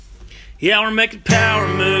Yeah, we're making power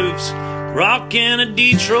moves, rocking a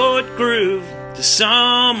Detroit groove to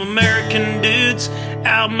some American dudes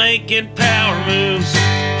out making power moves.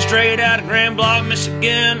 Straight out of Grand Block,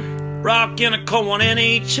 Michigan, rocking a cold one in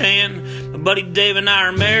each hand. My buddy Dave and I are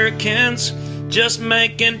Americans, just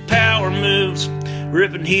making power moves,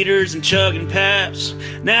 ripping heaters and chugging paps.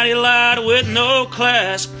 Natty light with no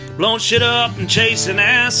class, blowing shit up and chasing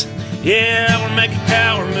ass. Yeah, we're making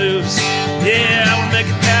power moves. Yeah, we're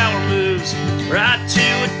making power moves. Right to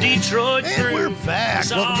a Detroit And groove. we're back.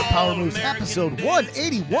 It's Welcome to all Power Moves, American episode dudes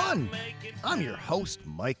 181. making I'm your host,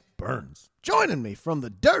 Mike Burns. Joining me from the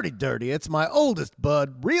Dirty, it's my oldest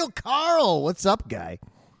bud, Real Carl. What's up, guy?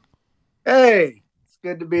 Hey, it's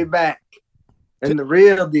good to be back. And the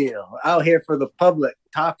real deal, out here for the public,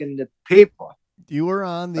 talking to people. You were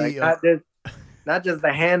on the... Like not just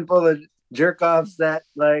a handful of jerk-offs that,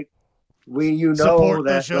 like, Support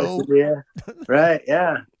the that show. listen to you. Right,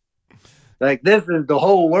 yeah. Like, this is the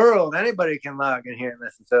whole world. Anybody can log in here and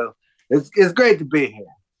listen. So it's great to be here.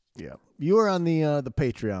 Yeah, you were on the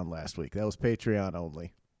Patreon last week. That was Patreon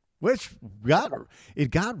only, which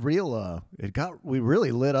we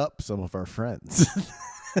really lit up some of our friends.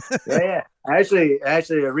 Yeah. Actually, I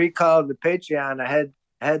recalled the Patreon. I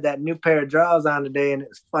had that new pair of drawers on today, and it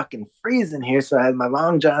was fucking freezing here, so I had my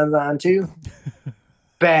long johns on too.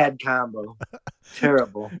 Bad combo.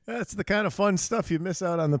 Terrible. That's the kind of fun stuff you miss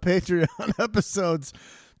out on the Patreon episodes.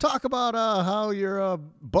 Talk about how your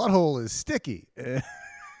butthole is sticky.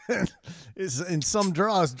 Is in some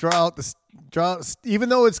draws even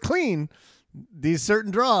though it's clean, these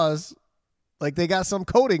certain draws, like they got some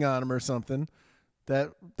coating on them or something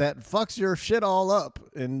that fucks your shit all up,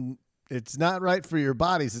 and it's not right for your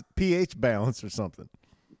body's pH balance or something.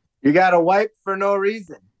 You gotta wipe for no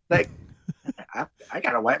reason. Like I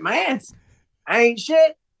gotta wipe my ass. I ain't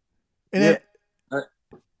shit. And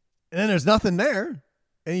then there's nothing there.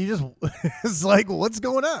 And you just, it's like, what's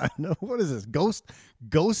going on? What is this? Ghost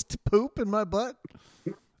poop in my butt?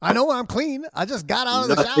 I know I'm clean. I just got out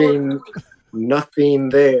of the shower. Nothing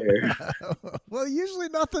there. Well, usually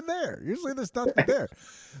nothing there. Usually there's nothing there.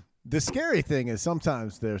 The scary thing is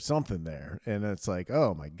sometimes there's something there, and it's like,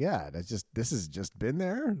 oh my God, this has just been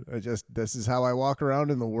there. This is how I walk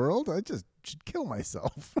around in the world. I just should kill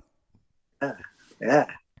myself. Yeah.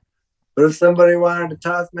 What if somebody wanted to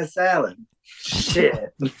toss my salad?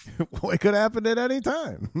 Shit. Well, it could happen at any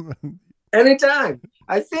time. Anytime.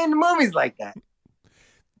 I've seen the movies like that.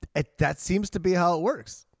 That seems to be how it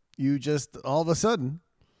works. You just, all of a sudden,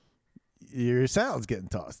 your salad's getting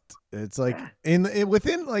tossed. It's like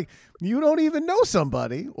within, like, you don't even know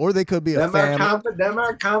somebody, or they could be a family. Them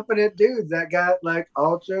are confident dudes that got like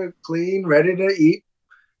ultra clean, ready to eat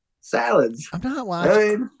salads. I'm not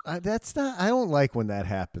watching. I don't like when that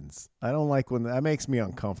happens. I don't like when that makes me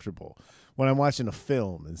uncomfortable. When I'm watching a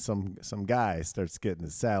film and some guy starts getting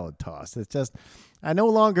his salad tossed, it's just, I no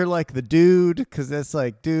longer like the dude, because it's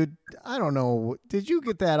like, dude, I don't know, did you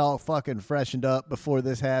get that all fucking freshened up before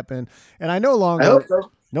this happened? And I no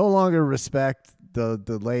longer respect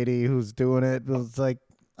the lady who's doing it. It's like,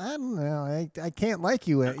 I don't know, I can't like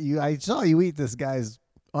you. I saw you eat this guy's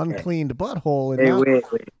uncleaned butthole. And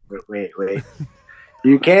Wait.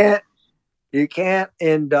 You can't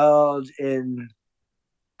indulge in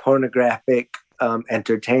pornographic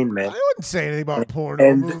entertainment. I wouldn't say anything about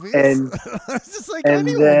porno movies. And it's just like and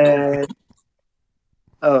then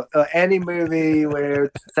any movie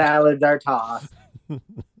where salads are tossed,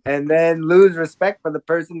 and then lose respect for the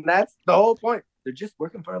person. That's the whole point. They're just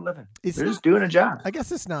working for a living. They're just doing a job. I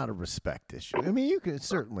guess it's not a respect issue. I mean, you can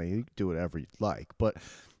certainly do whatever you like, but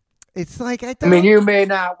it's like, I mean, you may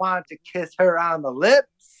not want to kiss her on the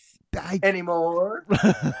lips anymore.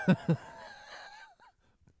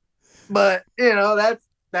 But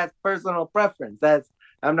that's personal preference.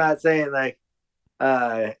 I'm not saying like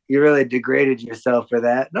you really degraded yourself for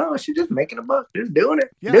that. No, she's just making a buck, just doing it.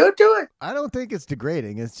 Yeah. Do it. I don't think it's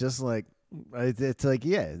degrading. It's just like, it's like,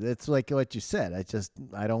 yeah, it's like what you said.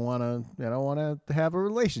 I don't want to have a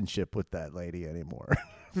relationship with that lady anymore.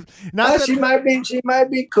 She might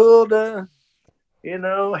be cool to,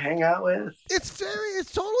 hang out with. It's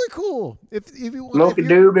totally cool. If you want, smoke a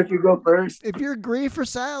doob if you go first. If you're agree for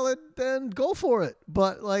salad, then go for it.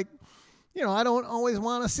 But like, I don't always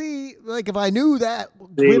want to see, like, if I knew that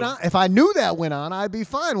went on, I'd be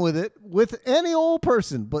fine with it with any old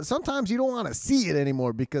person. But sometimes you don't want to see it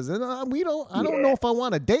anymore, because I don't know if I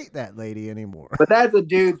want to date that lady anymore. But that's a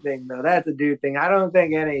dude thing, though. That's a dude thing. I don't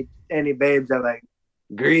think any babes are like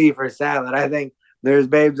agree for salad. I think there's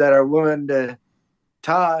babes that are willing to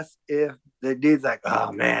toss if the dude's like,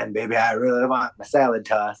 oh man, baby, I really want my salad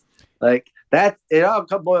tossed. Like, it all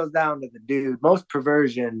boils down to the dude. Most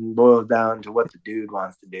perversion boils down to what the dude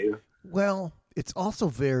wants to do. Well, it's also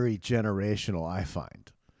very generational, I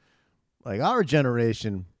find. Like our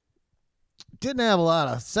generation didn't have a lot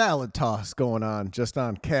of salad toss going on just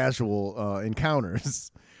on casual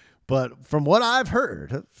encounters. But from what I've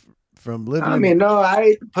heard from living, I mean, no, I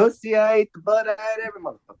ate the pussy, I ate the butt, I ate every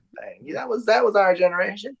motherfucking thing. Yeah, that was our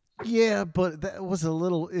generation. yeah, but that was a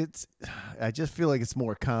little. I just feel like it's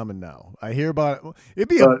more common now. I hear about it. It'd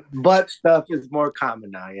be butt stuff is more common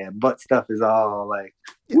now. Yeah, butt stuff is all like,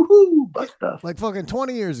 woohoo, butt stuff. Like fucking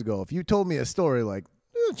 20 years ago, if you told me a story like,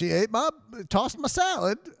 she tossed my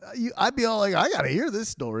salad, I'd be all like, I gotta hear this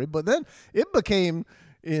story. But then it became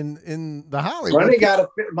in the Hollywood.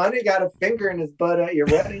 Money got a finger in his butt at your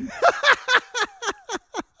wedding.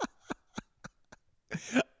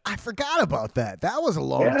 I forgot about that. That was a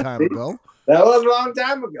long time ago. That was a long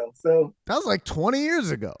time ago. So that was like 20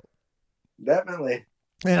 years ago. Definitely.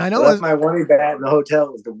 And I know that's my one bat in the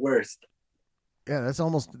hotel was the worst. Yeah, that's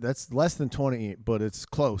less than 20, but it's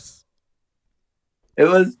close. It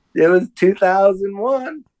was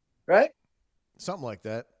 2001, right? Something like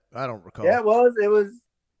that. I don't recall. Yeah, it was.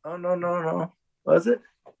 Oh no. Was it?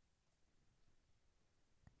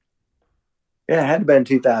 Yeah, it had to been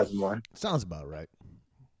 2001. Sounds about right.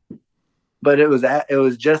 But it was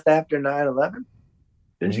just after 9/11.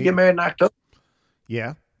 Didn't you get married in October?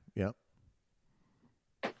 Yeah.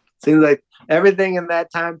 Seems like everything in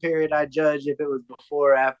that time period I judge if it was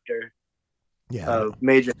before or after. Yeah. A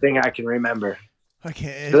major thing I can remember. I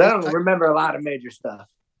can't. Because I don't remember a lot of major stuff.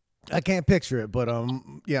 I can't picture it, but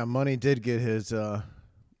Money did get his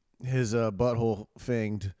butthole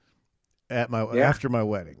finged after my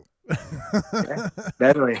wedding. Yeah,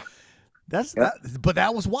 definitely. But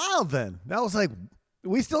that was wild then. That was like,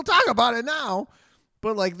 we still talk about it now,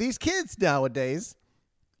 but like these kids nowadays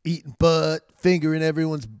eating butt, fingering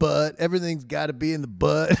everyone's butt, everything's got to be in the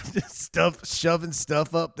butt, shoving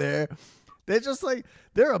stuff up there.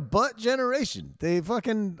 They're a butt generation. They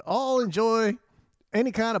fucking all enjoy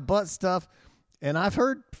any kind of butt stuff. And I've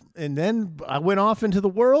heard, and then I went off into the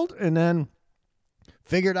world and then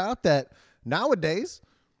figured out that nowadays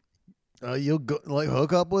you'll go, like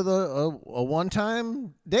hook up with a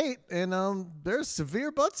one-time date and there's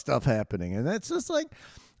severe butt stuff happening. And that's just like,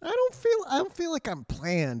 I don't feel like I'm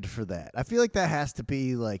planned for that. I feel like that has to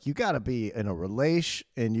be like, you got to be in a relation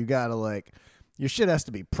and you got to like, your shit has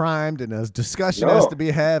to be primed and a discussion has to be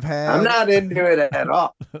had. I'm not into it at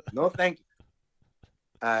all. No, thank you.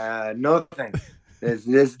 No thank you.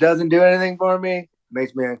 This doesn't do anything for me.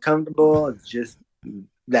 Makes me uncomfortable. It's just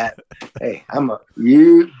that. Hey,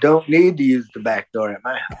 you don't need to use the back door at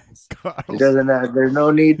my house. It doesn't. There's no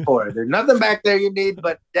need for it. There's nothing back there you need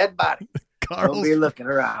but dead body. Don't be looking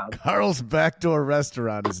around. Carl's Backdoor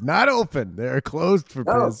Restaurant is not open. They're closed for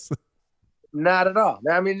biz. Not at all.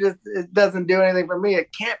 I mean, it doesn't do anything for me.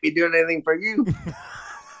 It can't be doing anything for you.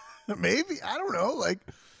 Maybe. I don't know. Like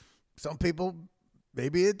some people,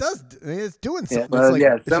 maybe it does. It's doing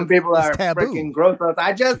something. Some people are freaking gross.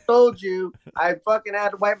 I just told you I fucking had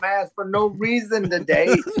to wipe my ass for no reason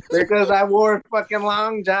today because I wore fucking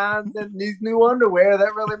long johns and these new underwear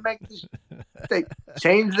that really they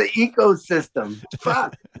change the ecosystem.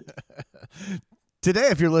 Fuck. Today,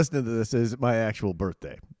 if you're listening to this, is my actual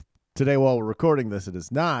birthday. Today, while we're recording this, it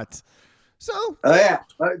is not. So, oh yeah,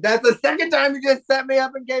 that's the second time you just set me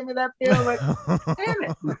up and gave me that feeling. Like, damn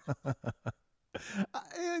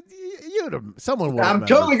it! Someone will. I'm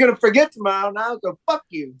totally gonna forget tomorrow now. So fuck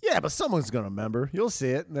you. Yeah, but someone's gonna remember. You'll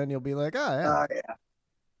see it, and then you'll be like, "Oh yeah,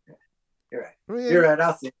 You're right. You're right.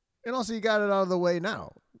 I'll see it. And also, you got it out of the way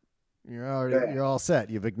now. You're all set.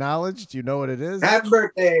 You've acknowledged. You know what it is. Happy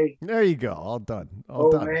birthday. There you go. All done.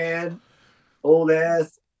 Man, old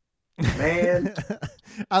ass. Man,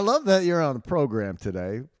 I love that you're on the program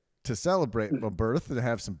today to celebrate my birth and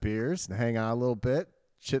have some beers and hang out a little bit,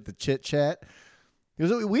 chit chat.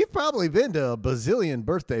 Because we've probably been to a bazillion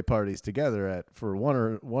birthday parties together for one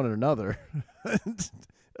or another.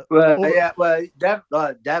 Definitely.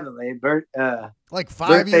 Like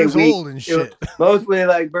 5 years week, old and shit. Mostly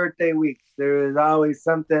like birthday weeks. There was always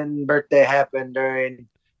something birthday happened during.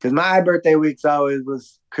 Because my birthday weeks always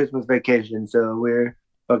was Christmas vacation, so we're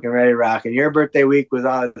fucking ready to rock. And your birthday week was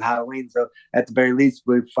always Halloween, so at the very least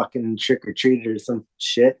we fucking trick or treated or some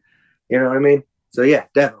shit. You know what I mean? So yeah,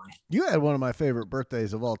 definitely. You had one of my favorite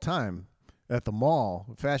birthdays of all time at the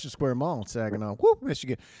mall, Fashion Square Mall in Saginaw,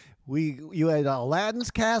 Michigan. You had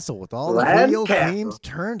Aladdin's Castle with all the video games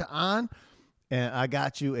turned on, and I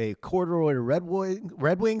got you a corduroy Red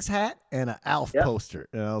Wings hat and an Alf poster.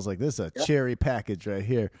 And I was like, this is a cherry package right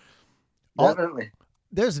here. Definitely.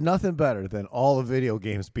 there's nothing better than all the video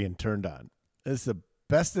games being turned on. It's the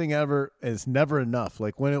best thing ever, and it's never enough.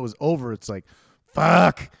 Like when it was over, it's like,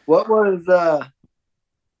 fuck. What was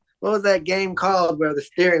that game called where the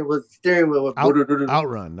steering wheel was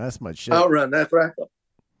Outrun. That's my shit. Outrun. That's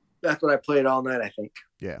what I played all night, I think.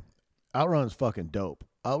 Yeah. Outrun's fucking dope.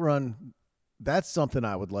 Outrun, that's something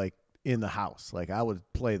I would like in the house. Like I would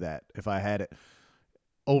play that if I had it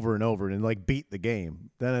over and over and like beat the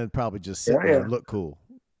game. Then it'd probably just sit there and look cool.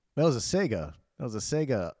 That was a Sega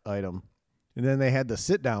item. And then they had the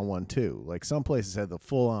sit down one too. Like some places had the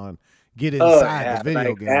full on get inside the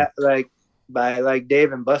video game. By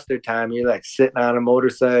Dave and Buster time, you're like sitting on a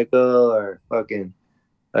motorcycle or fucking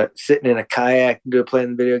sitting in a kayak and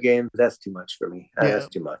playing video games. That's too much for me. That's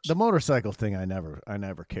too much. The motorcycle thing, I never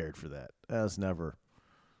cared for that. That was never.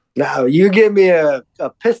 No, you give me a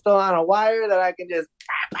pistol on a wire that I can just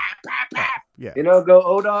yeah. Go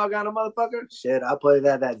O-Dog on a motherfucker. Shit, I'll play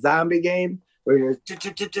that zombie game where you're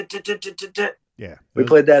yeah. We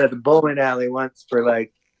played that at the bowling alley once for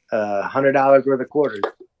like $100 worth of quarters.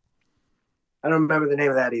 I don't remember the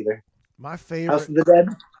name of that either. My favorite. House of the Dead.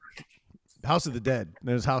 House of the Dead.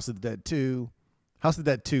 There's House of the Dead 2. House of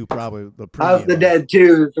the Dead 2 probably the House of the Dead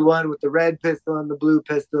 2 is the one with the red pistol and the blue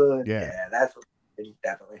pistol. Yeah, that's what,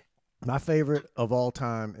 definitely. My favorite of all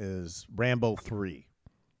time is Rambo 3,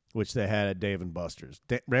 which they had at Dave and Buster's.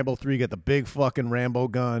 Rambo 3 got the big fucking Rambo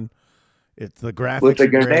gun. It's the graphics with the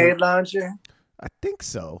grenade launcher. I think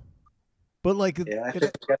so. But like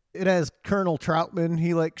it has Colonel Troutman.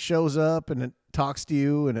 He like shows up and it talks to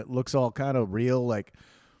you and it looks all kind of real. Like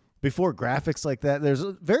before graphics like that, there's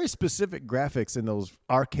very specific graphics in those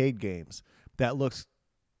arcade games that looks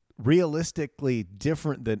realistically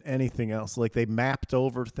different than anything else. Like they mapped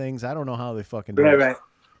over things. I don't know how they fucking do it. Right.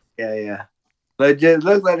 Yeah. But it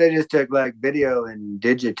looks like they just took like video and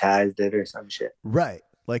digitized it or some shit. Right.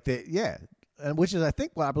 Like and which is I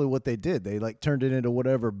think probably what they did. They like turned it into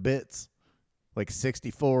whatever bits. Like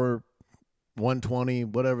 64, 120,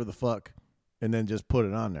 whatever the fuck, and then just put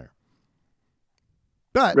it on there.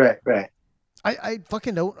 But right. I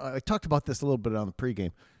fucking don't. I talked about this a little bit on the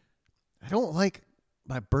pregame. I don't like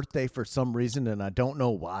my birthday for some reason, and I don't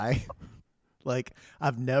know why. Like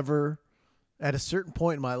I've never, at a certain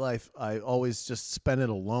point in my life, I always just spent it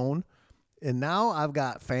alone. And now I've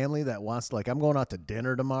got family that wants to, like, I'm going out to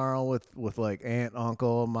dinner tomorrow with like aunt,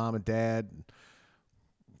 uncle, mom, and dad.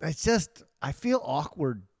 It's just, I feel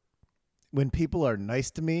awkward when people are nice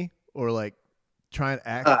to me or like trying to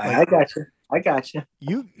act. I got you.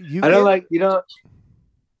 You I don't like,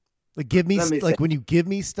 like give me like when you give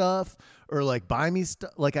me stuff or like buy me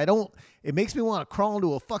stuff. Like it makes me want to crawl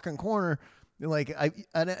into a fucking corner. Like I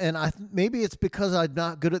maybe it's because I'm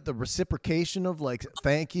not good at the reciprocation of like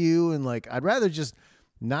thank you and like I'd rather just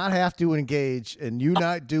not have to engage and you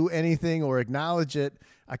not do anything or acknowledge it.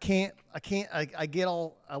 I get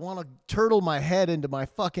all, I want to turtle my head into my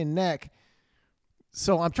fucking neck.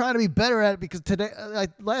 So I'm trying to be better at it because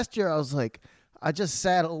last year I was like, I just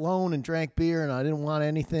sat alone and drank beer and I didn't want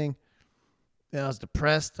anything. And I was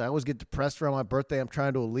depressed. I always get depressed around my birthday. I'm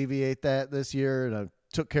trying to alleviate that this year. And I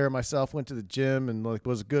took care of myself, went to the gym and like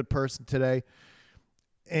was a good person today.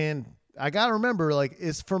 And I got to remember, like,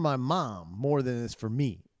 it's for my mom more than it's for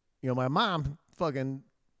me. My mom fucking,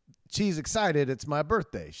 she's excited. It's my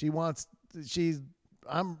birthday. She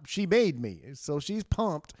made me. So she's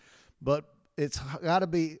pumped, but it's got to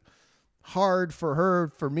be hard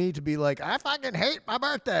for me to be like, I fucking hate my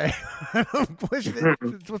birthday. I wish you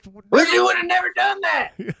would have never done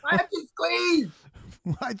that. Why'd you squeeze?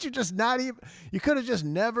 Why'd you just not even, you could have just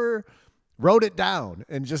never wrote it down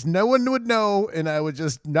and just no one would know and I would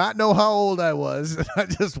just not know how old I was. And I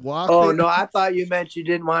just walked in. No, I thought you meant you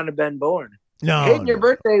didn't want to have been born. No. Hating your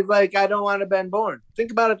birthday is like, I don't want to have been born.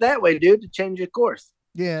 Think about it that way, dude, to change your course.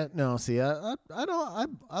 Yeah, no, see, I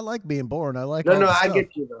don't, I like being born. I like No, I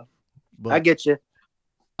get you though. But I get you.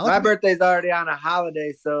 My birthday's already on a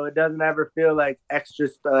holiday, so it doesn't ever feel like extra.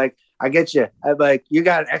 Like I get you. I'm like, you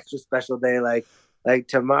got an extra special day. Like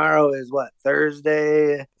tomorrow is what,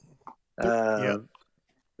 Thursday?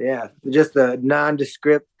 Yeah, just a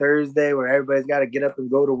nondescript Thursday where everybody's got to get up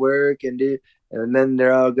and go to work and then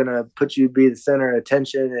they're all gonna put you be the center of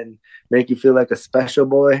attention and make you feel like a special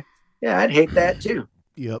boy. Yeah, I'd hate that too.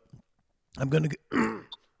 Yep.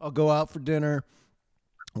 I'll go out for dinner.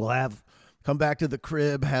 We'll come back to the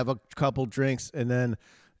crib, have a couple drinks, and then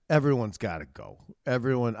everyone's got to go. I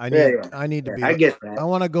need to be. I get that. I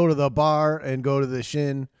want to go to the bar and go to the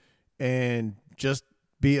Shin and just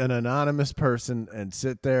be an anonymous person and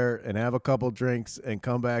sit there and have a couple drinks and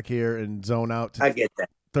come back here and zone out to I get that.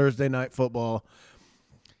 Thursday night football.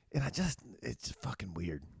 And it's fucking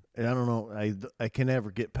weird. And I don't know. I can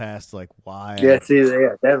never get past like why. Yeah,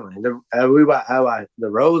 definitely. We watch the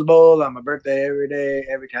Rose Bowl on my birthday every day,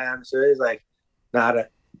 every time. So it's like,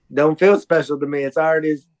 don't feel special to me. It's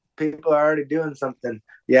already, people are already doing something.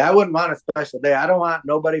 Yeah, I wouldn't want a special day. I don't want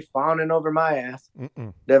nobody fawning over my ass.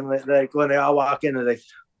 Definitely, like when they all walk in and like,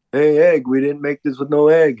 hey, egg, we didn't make this with no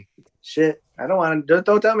egg. Shit, I don't want to.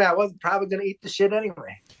 Don't tell me I wasn't probably gonna eat the shit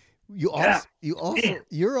anyway.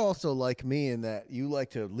 You're also like me in that you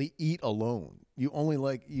like to eat alone. You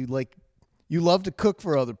love to cook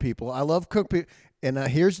for other people. I love cooking, and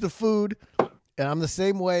here's the food, and I'm the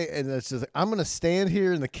same way. And it's just I'm gonna stand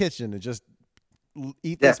here in the kitchen and just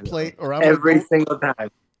eat this plate, or I'm every single time.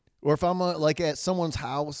 Or if I'm like at someone's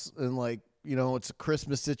house and like it's a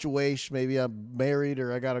Christmas situation, maybe I'm married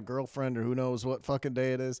or I got a girlfriend or who knows what fucking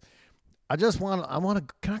day it is. Can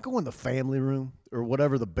I go in the family room or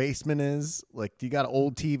whatever the basement is? Like, do you got an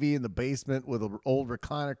old TV in the basement with an old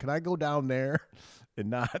recliner? Can I go down there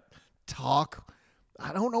and not talk?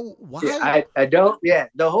 I don't know why. Yeah, I don't. Yeah,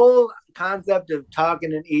 the whole concept of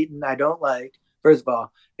talking and eating, I don't like. First of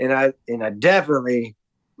all, and I definitely,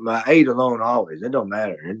 I eat alone always. It don't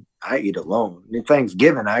matter. And I eat alone. In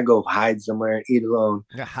Thanksgiving, I go hide somewhere and eat alone.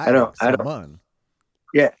 Yeah, I don't.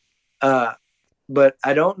 Yeah, but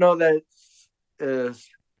I don't know that.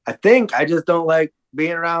 I think I just don't like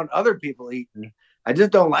being around other people eating. I just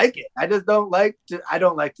don't like it. I don't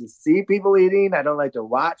like to see people eating. I don't like to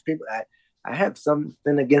watch people. I have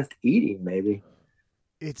something against eating, maybe.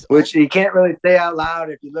 Which you can't really say out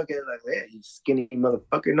loud if you look at it like, yeah, you skinny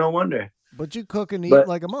motherfucker, no wonder. But you cook and eat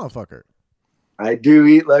like a motherfucker. I do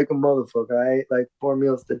eat like a motherfucker. I ate like 4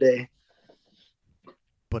 meals today.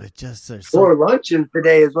 But it just says 4 lunches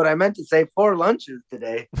today is what I meant to say. 4 lunches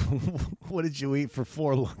today. What did you eat for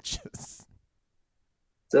 4 lunches?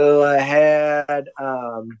 So I had,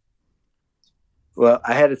 I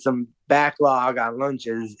had some backlog on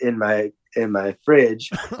lunches in my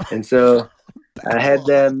fridge, and so I had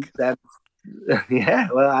them. Yeah.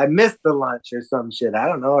 Well, I missed the lunch or some shit. I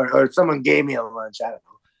don't know, or someone gave me a lunch. I don't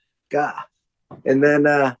know. God. And then,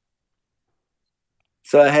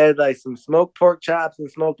 so I had like some smoked pork chops and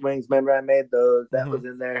smoked wings. Remember, I made those. That was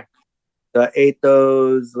in there. So I ate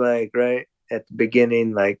those like right at the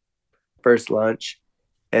beginning, like first lunch.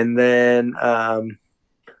 And then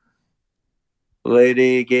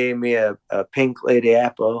lady gave me a pink lady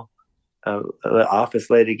apple. The office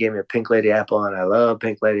lady gave me a pink lady apple, and I love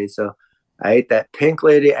pink lady. So I ate that pink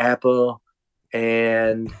lady apple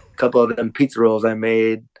and a couple of them pizza rolls I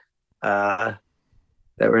made that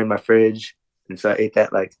were in my fridge. And so I ate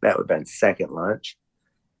that, like that would have been second lunch.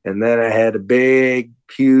 And then I had a big,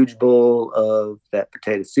 huge bowl of that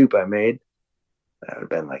potato soup I made. That would have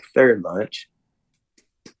been like third lunch.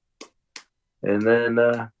 And then,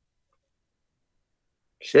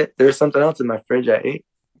 there's something else in my fridge I ate.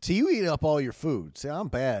 So you eat up all your food. See, I'm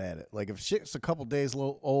bad at it. Like if shit's a couple days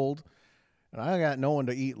old and I got no one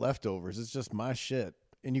to eat leftovers, it's just my shit.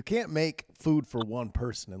 And you can't make food for one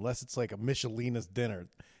person unless it's like a Michelina's dinner.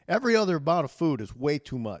 Every other amount of food is way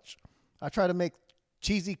too much. I tried to make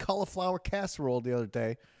cheesy cauliflower casserole the other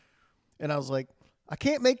day, and I was like, I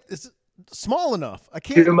can't make this small enough. I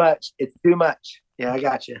can't. Too much. It's too much. Yeah, I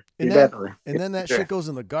got you. Definitely. And then that shit goes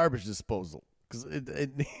in the garbage disposal because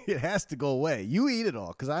it has to go away. You eat it all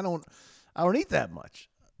because I don't eat that much.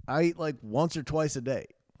 I eat like once or twice a day.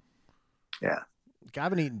 Yeah. I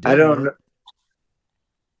haven't eaten dinner. I don't know.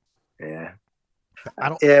 Yeah.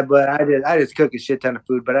 Yeah, but I just cook a shit ton of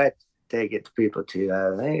food, but I take it to people too.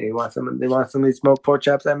 Hey, they want some of these smoked pork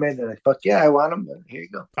chops I made? They're like, fuck yeah, I want them. But here you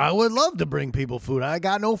go. I would love to bring people food. I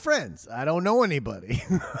got no friends. I don't know anybody.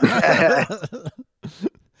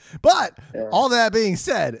 But all that being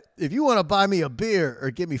said, if you want to buy me a beer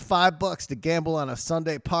or give me $5 to gamble on a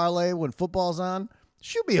Sunday parlay when football's on,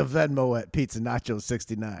 shoot me a Venmo at Pizza Nacho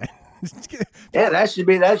 69. Yeah, that should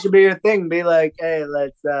be your thing. Be like, hey,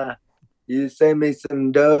 let's you send me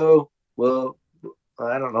some dough. Well,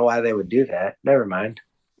 I don't know why they would do that. Never mind.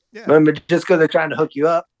 Yeah. Remember, just because they're trying to hook you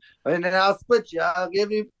up, and then I'll split you. I'll give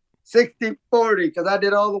you 60-40 because I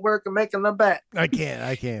did all the work of making the bet. I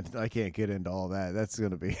can't get into all that. That's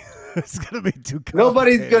gonna be it's gonna be too complicated.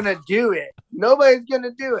 Nobody's gonna do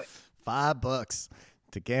it. $5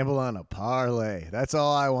 to gamble on a parlay. That's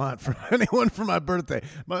all I want from anyone for my birthday.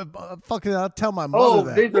 I'll tell my mother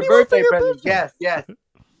that. Oh, these are birthday presents. Yes.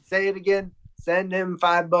 Say it again. Send him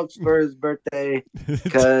 $5 for his birthday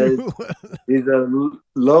because he's a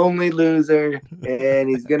lonely loser and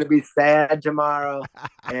he's gonna be sad tomorrow.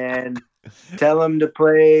 And tell him to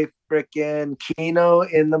play frickin' Keno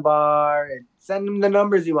in the bar and Send them the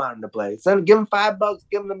numbers you want them to play. Give them $5.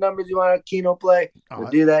 Give them the numbers you want Keno play.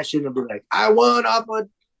 Do that shit and be like, I won off of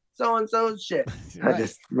so-and-so's shit. Right. I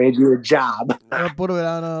just made you a job. I'll put it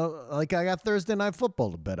on like I got Thursday Night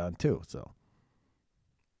Football to bet on too. So,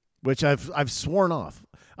 which I've sworn off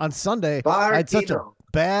on Sunday. I had such a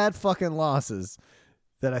bad fucking losses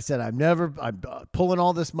that I said I'm pulling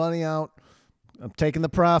all this money out. I'm taking the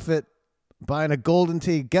profit, buying a golden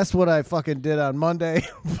tee. Guess what I fucking did on Monday?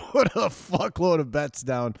 Put a fuckload of bets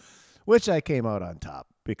down, which I came out on top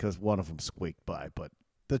because one of them squeaked by. But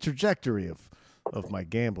the trajectory of my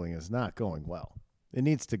gambling is not going well. It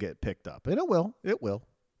needs to get picked up. And it will. It will.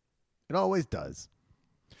 It always does.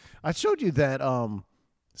 I showed you that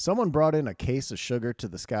someone brought in a case of sugar to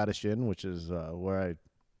the Scottish Inn, which is where I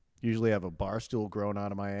usually have a bar stool growing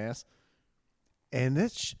out of my ass.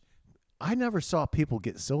 And I never saw people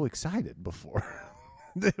get so excited before.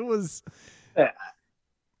 It was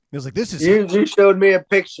like, this is... You showed me a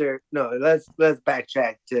picture. No, let's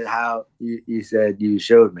backtrack to how you said you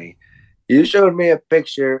showed me. You showed me a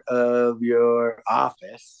picture of your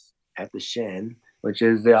office at the Shin, which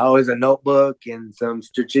is always a notebook and some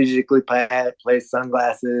strategically placed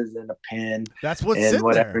sunglasses and a pen. That's what's in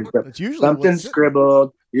there. It's usually something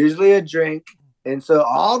scribbled, usually a drink. And so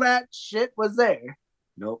all that shit was there.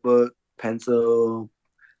 Notebook, pencil,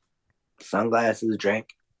 sunglasses, drink.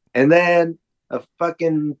 And then a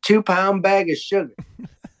fucking 2-pound bag of sugar.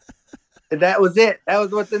 And that was it. That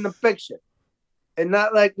was what's in the picture. And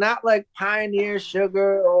not like Pioneer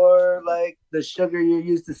sugar or like the sugar you're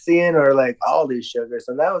used to seeing or like Aldi sugar.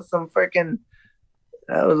 So that was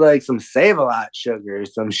like some Save-A-Lot sugar or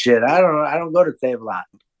some shit. I don't know. I don't go to Save-A-Lot.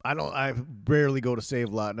 I rarely go to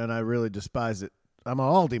Save-A-Lot, and I really despise it. I'm an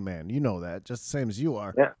Aldi man. You know that. Just the same as you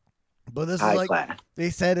are. Yeah. But this is like, they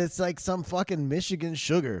said it's like some fucking Michigan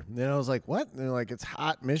sugar. And I was like, what? And they're like, it's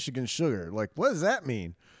hot Michigan sugar. Like, what does that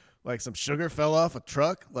mean? Like some sugar fell off a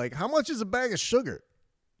truck? Like, how much is a bag of sugar?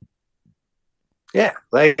 Yeah,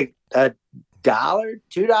 like $1,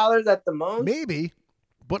 $2 at the most. Maybe,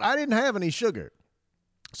 but I didn't have any sugar.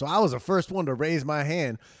 So I was the first one to raise my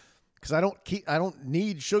hand because I don't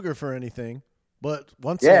need sugar for anything. But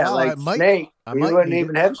once in a while, like Snake. You wouldn't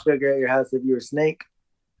even have sugar at your house if you were Snake.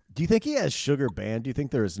 Do you think he has sugar banned? Do you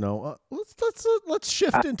think there is no? Let's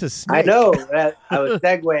shift into Snake. I know that I was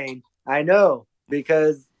segueing. I know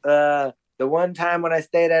because the one time when I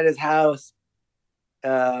stayed at his house,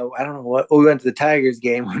 I don't know what, we went to the Tigers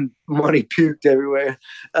game when money puked everywhere.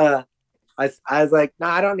 I was like,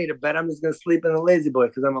 I don't need a bed. I'm just gonna sleep in the lazy boy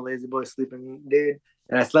because I'm a lazy boy sleeping dude.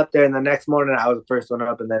 And I slept there. And the next morning, I was the first one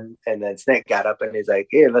up. And then Snake got up and he's like,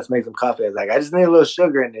 "Here, let's make some coffee." I was like, "I just need a little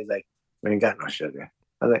sugar." And he's like, "We ain't got no sugar."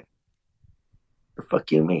 I was like, "The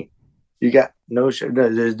fuck you mean? You got no sugar?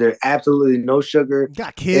 There's absolutely no sugar. You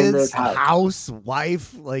got kids, in this house,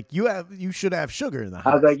 wife. Like you should have sugar in the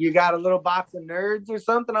house." I was like, "You got a little box of Nerds or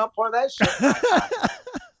something? I'll pour that shit."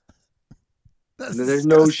 There's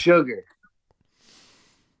no sugar.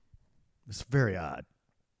 It's very odd.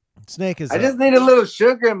 Snake is. I just need a little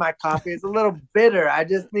sugar in my coffee. It's a little bitter. I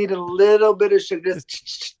just need a little bit of sugar,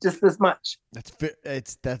 just this much.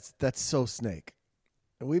 That's so Snake.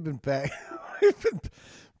 And we've been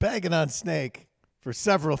bagging on Snake for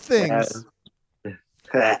several things.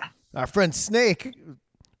 Our friend Snake,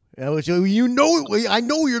 I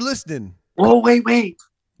know you're listening. Oh, wait.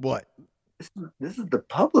 What? This is the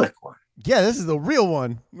public one. Yeah, this is the real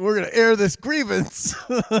one. We're going to air this grievance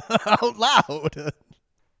out loud.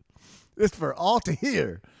 It's for all to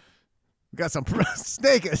hear. We got some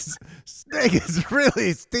Snake has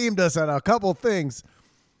really steamed us on a couple things.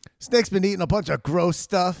 Snake's been eating a bunch of gross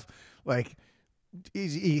stuff, like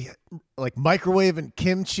like microwaving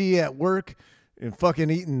kimchi at work and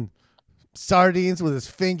fucking eating sardines with his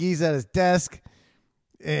fingies at his desk.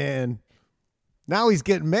 And now he's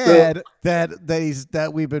getting mad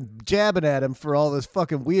that we've been jabbing at him for all this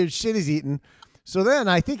fucking weird shit he's eating. So then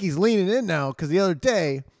I think he's leaning in now because the other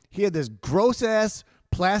day he had this gross ass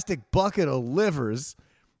plastic bucket of livers,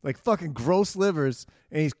 like fucking gross livers,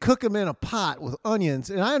 and he's cooking them in a pot with onions.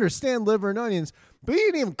 And I understand liver and onions, but he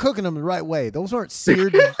ain't even cooking them the right way. Those aren't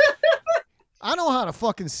seared. I know how to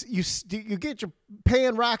fucking you get your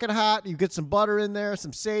pan rocking hot. You get some butter in there,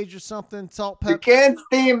 some sage or something, salt, pepper. You can't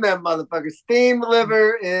steam them, motherfuckers. Steamed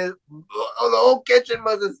liver is the whole kitchen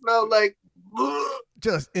must have smelled like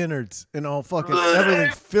just innards and all fucking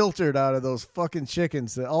everything filtered out of those fucking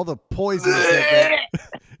chickens. All the poison.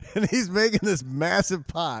 And he's making this massive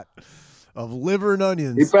pot of liver and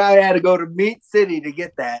onions. He probably had to go to Meat City to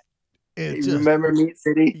get that. You remember Meat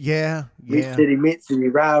City? Yeah. Meat City,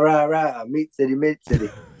 rah, rah, rah. Meat City.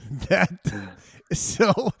 That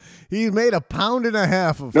So he made 1.5 pounds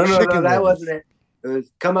of No, chicken that livers. wasn't it. It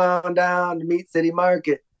was come on down to Meat City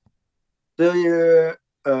Market. Fill your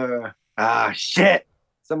shit.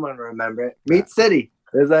 Someone remember it. Meat City.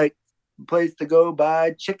 There's like a place to go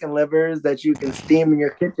buy chicken livers that you can steam in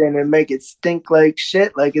your kitchen and make it stink like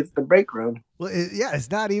shit, like it's the break room. Well,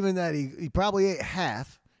 it's not even that. He probably ate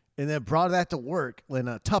half and then brought that to work in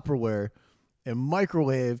a Tupperware and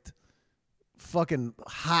microwaved fucking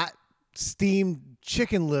hot steamed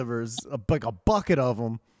chicken livers, like a bucket of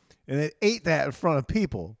them, and it ate that in front of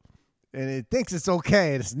people. And it thinks it's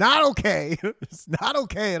okay. And it's not okay. It's not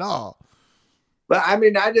okay at all. But I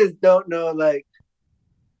mean, I just don't know. Like,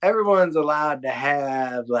 everyone's allowed to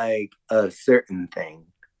have like a certain thing.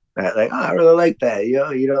 Like, oh, I really like that.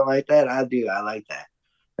 You don't like that? I do. I like that.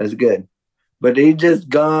 That's good. But he just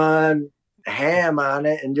gone ham on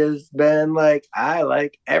it and just been like, I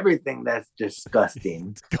like everything that's disgusting.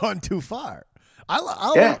 It's gone too far.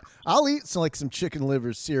 I'll eat some chicken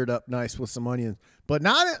livers seared up nice with some onions, but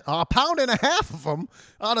not 1.5 pounds of them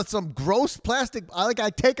out of some gross plastic. I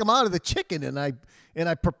take them out of the chicken and I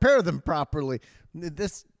prepare them properly.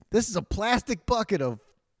 This is a plastic bucket of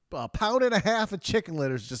 1.5 pounds of chicken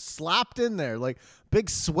livers just slopped in there like big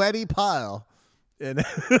sweaty pile, and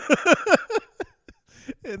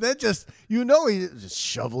and then just he's just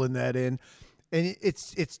shoveling that in, and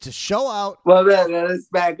it's to show out. Well, then let's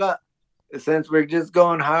back up. Since we're just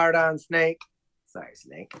going hard on Snake, sorry,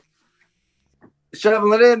 Snake,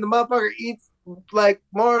 shoveling it in, the motherfucker eats like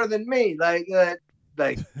more than me, like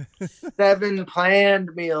 7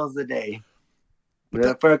 planned meals a day.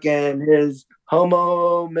 The fucking his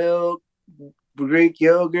homo milk, Greek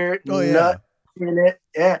yogurt, nut in it,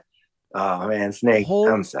 yeah. Oh man, Snake,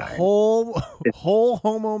 I'm sorry. Whole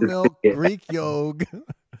homo milk, Greek yogurt,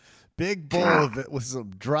 big bowl of it with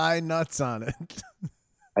some dry nuts on it.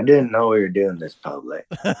 I didn't know we were doing this public.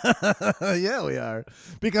 Yeah, we are.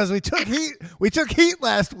 Because we took heat. We took heat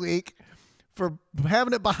last week for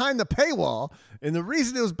having it behind the paywall. And the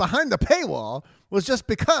reason it was behind the paywall was just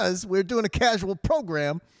because we were doing a casual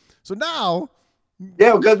program. So now.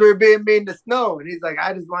 Yeah, because we were being mean to Snow. And he's like,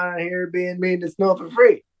 I just want to hear being mean to Snow for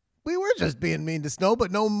free. We were just being mean to Snow, but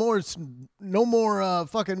no more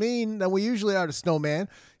fucking mean than we usually are to Snowman.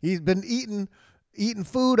 He's been eating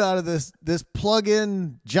food out of this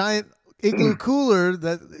plug-in giant igloo cooler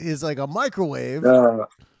that is like a microwave.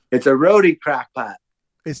 It's a roadie crock pot.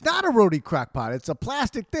 It's not a roadie crock pot. It's a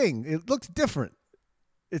plastic thing. It looks different.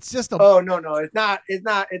 It's just a. Oh no, it's not. It's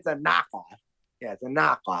a knockoff. Yeah, it's a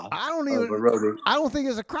knockoff. I don't think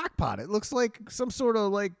it's a crock pot. It looks like some sort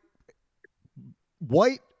of like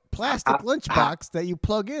white plastic lunchbox that you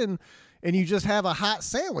plug in, and you just have a hot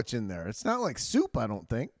sandwich in there. It's not like soup. I don't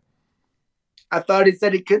think. I thought he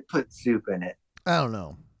said he could put soup in it. I don't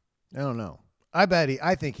know. I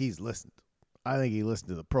think he's listened. I think he listened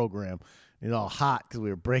to the program. It's all hot because we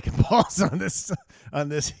were breaking balls on this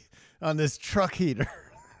truck heater.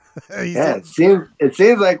 Yeah, it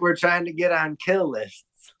seems like we're trying to get on kill lists.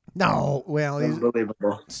 No, well,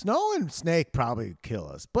 unbelievable. Snow and Snake probably kill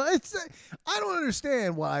us, but I don't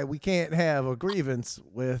understand why we can't have a grievance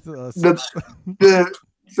with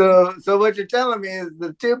So what you're telling me is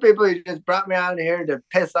the two people you just brought me on here to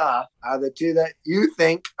piss off are the two that you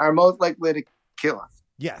think are most likely to kill us.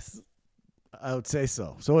 Yes, I would say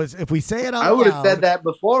so. So if we say it out loud, I would have said that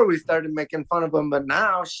before we started making fun of them, but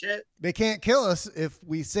now, shit. They can't kill us if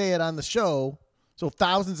we say it on the show. So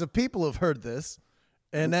thousands of people have heard this.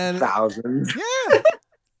 And then thousands. Yeah,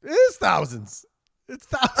 it is thousands. It's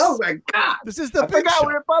thousands. Oh, my God. This is the I forgot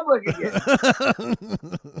we're public again.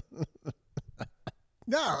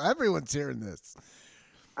 No, everyone's hearing this.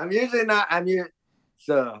 I'm usually not.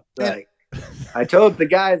 So, like, I told the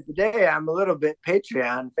guys today I'm a little bit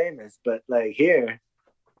Patreon famous, but, like, here,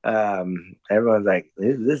 everyone's like,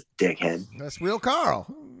 who's this dickhead? That's Real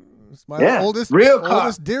Carl. It's my oldest,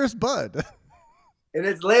 dearest bud. And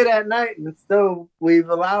it's late at night, and so we've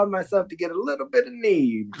allowed myself to get a little bit of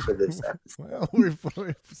need for this episode. Well, we've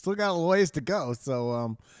still got a ways to go,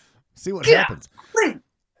 so see what happens. Please.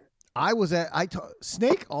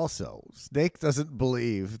 Snake also. Snake doesn't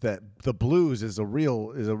believe that the blues is a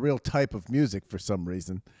real type of music for some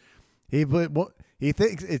reason. He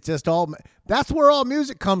thinks it's just all. That's where all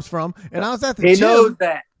music comes from. And I was at the gym.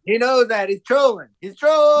 He knows that. He's trolling.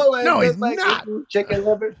 No, he's not. Chicken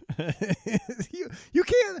liver. You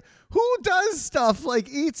can't. Who does stuff like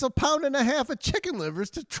eats 1.5 pounds of chicken livers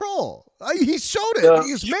to troll? He showed it.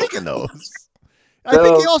 He was making those. I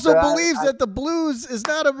think he also believes that the blues is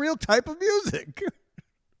not a real type of music.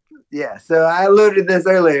 Yeah. So I alluded to this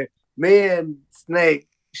earlier. Me and Snake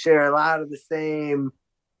share a lot of the same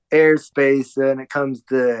airspace when it comes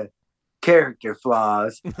to character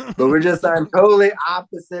flaws, but we're just on totally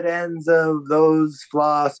opposite ends of those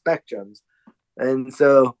flaw spectrums. And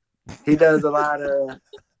so he does a lot of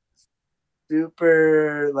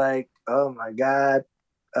super like, oh my God.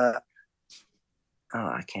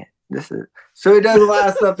 I can't. So he does a lot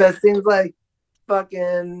of stuff that seems like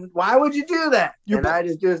fucking, why would you do that? I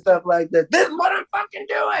just do stuff like that. This is what I'm fucking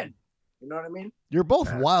doing. You know what I mean? You're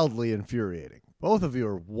both wildly infuriating. Both of you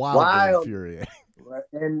are wildly infuriating.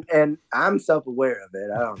 And I'm self-aware of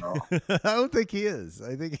it. I don't know. I don't think he is.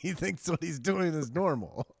 I think he thinks what he's doing is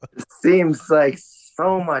normal. It seems like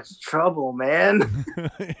so much trouble, man.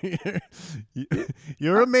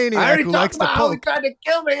 You're a maniac who likes to poke. He tried to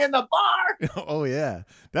kill me in the bar. Oh yeah,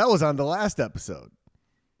 that was on the last episode.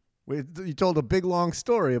 You told a big long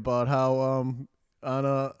story about how on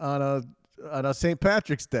a St.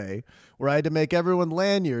 Patrick's Day where I had to make everyone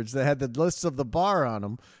lanyards that had the lists of the bar on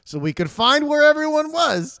them so we could find where everyone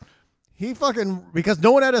was. Because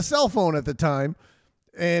no one had a cell phone at the time,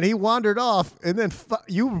 and he wandered off, and then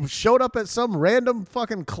you showed up at some random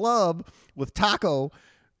fucking club with Taco,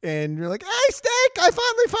 and you're like, hey, Steak, I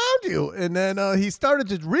finally found you. And then he started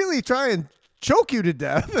to really try and choke you to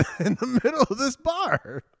death in the middle of this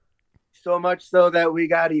bar. So much so that we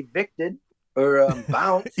got evicted. Or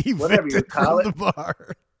bounced, whatever you call it. The bar.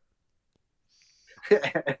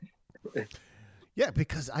 Yeah,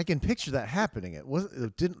 because I can picture that happening. It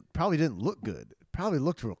probably didn't look good. It probably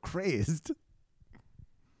looked real crazed.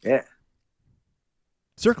 Yeah.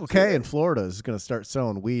 Circle K in Florida is going to start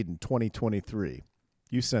selling weed in 2023.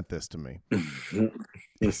 You sent this to me.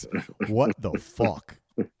 What the fuck?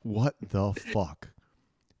 What the fuck?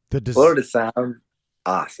 Florida sounds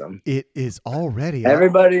awesome. It is already.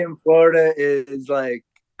 Everybody in Florida is like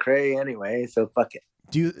cray anyway, so fuck it.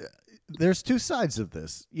 There's two sides of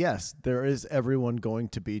this. Yes, there is everyone going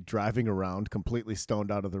to be driving around completely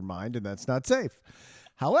stoned out of their mind, and that's not safe.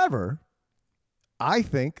 However, I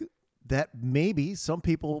think that maybe some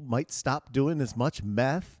people might stop doing as much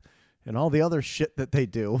meth and all the other shit that they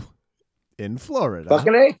do in Florida.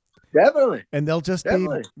 Fucking A. Definitely. And they'll just be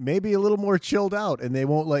maybe a little more chilled out, and they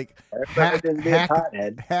won't like hack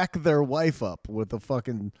their wife up with a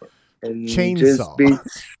fucking chainsaw. Just be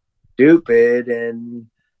stupid and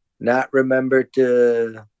not remember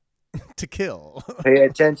to kill. Pay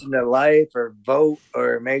attention to life or vote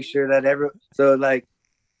or make sure that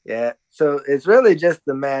so it's really just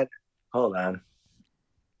hold on.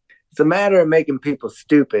 It's a matter of making people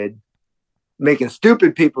stupid. Making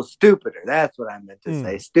stupid people stupider. That's what I meant to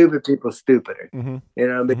say. Stupid people stupider. Mm-hmm. You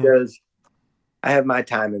know, because I have my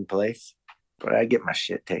time and place, but I get my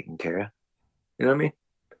shit taken care of. You know what I mean?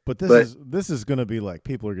 But this is going to be like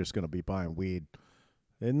people are just going to be buying weed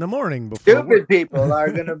in the morning before stupid people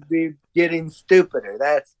are going to be getting stupider.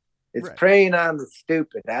 It's right. Preying on the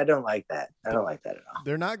stupid. I don't like that. I don't like that at all.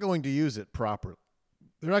 They're not going to use it properly.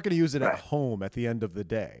 They're not going to use it at home at the end of the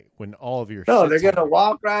day when all of your they're going to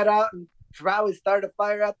walk right out and probably start a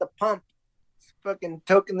fire at the pump. It's fucking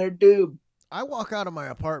toking their doob. I walk out of my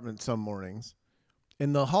apartment some mornings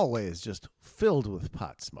and the hallway is just filled with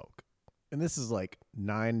pot smoke. And this is like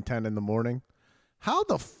 9-10 in the morning. How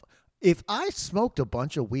if I smoked a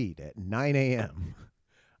bunch of weed at 9 a.m.,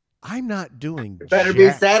 I'm not doing it better be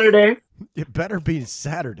Saturday. It better be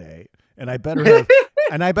Saturday. And I better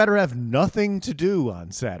have nothing to do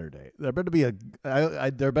on Saturday. There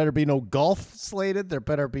better be no golf slated. There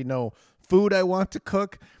better be no food I want to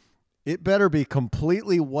cook. It better be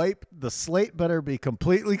completely wiped. The slate better be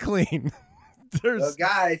completely clean. The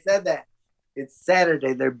guy said that. It's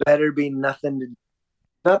Saturday. There better be nothing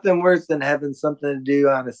worse than having something to do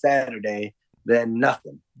on a Saturday than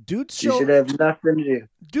nothing. You should have nothing to do.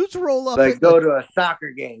 Dudes roll up. Like go to a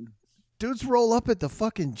soccer game. Dudes roll up at the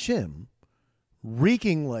fucking gym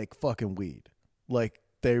reeking like fucking weed. Like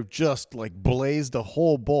they just like blazed a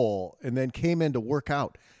whole bowl and then came in to work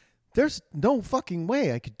out. There's no fucking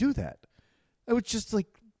way I could do that. I would just like,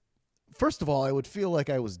 first of all, I would feel like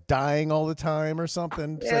I was dying all the time or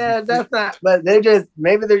something. Yeah, that's not, but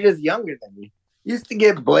maybe they're just younger than me. Used to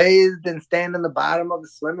get blazed and stand in the bottom of the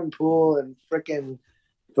swimming pool and freaking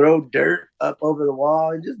throw dirt up over the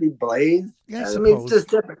wall and just be blazed. Yeah, I mean, it's just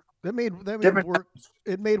different. That made work.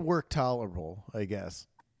 It made work tolerable, I guess.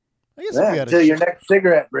 Until your next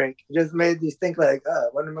cigarette break, it just made you think like,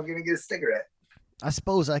 when am I going to get a cigarette? I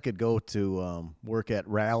suppose I could go to work at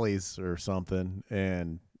rallies or something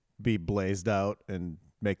and be blazed out and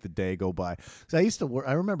make the day go by. So I used to work.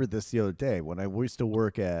 I remember this the other day when I used to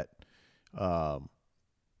work at Hi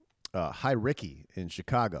Ricky in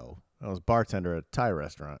Chicago. I was a bartender at a Thai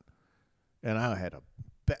restaurant, and I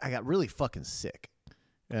got really fucking sick.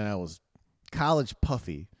 and I was college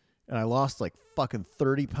puffy, and I lost like fucking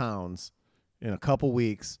 30 pounds in a couple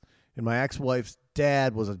weeks. And my ex-wife's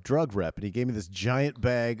dad was a drug rep, and he gave me this giant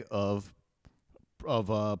bag of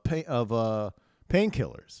painkillers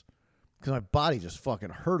because my body just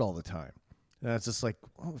fucking hurt all the time. And it's just like,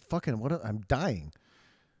 oh, fucking, I'm dying.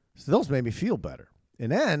 So those made me feel better. And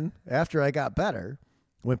then after I got better,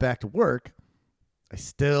 went back to work, I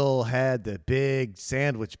still had the big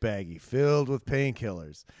sandwich baggie filled with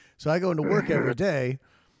painkillers. So I go into work every day.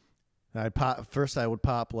 I would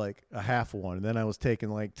pop like a half one, and then I was taking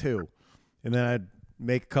like 2. And then I'd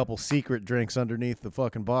make a couple secret drinks underneath the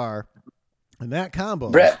fucking bar. And that combo,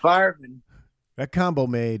 Brett Favre. that combo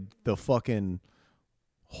made the fucking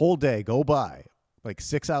whole day go by, like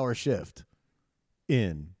 6-hour shift,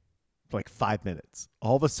 in like 5 minutes.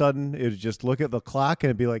 All of a sudden, it would just look at the clock and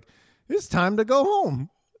it'd be like, it's time to go home.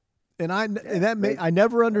 And I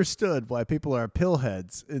never understood why people are pill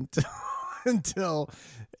heads until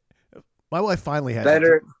my wife finally had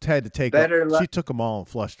to take them. She took them all and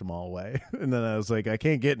flushed them all away. And then I was like, I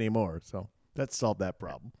can't get any more. So that solved that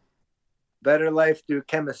problem. Better life through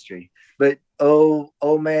chemistry. But oh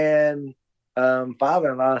man,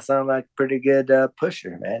 father-in-law sounded like a pretty good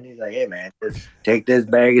pusher, man. He's like, hey man, just take this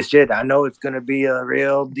bag of shit. I know it's gonna be a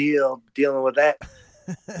real deal dealing with that.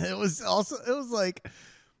 It was like,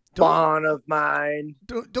 Spawn of mine.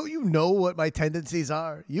 Don't you know what my tendencies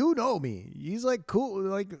are? You know me. He's like cool,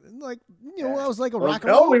 like you know. I was like a rock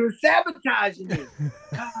and roll. No, he was sabotaging me.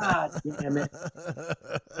 God damn it!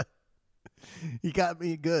 He got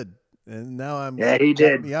me good, and now I'm. Yeah, he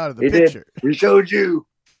did. Me out of the picture. Did. He showed you.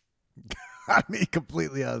 Got me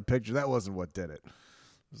completely out of the picture. That wasn't what did it.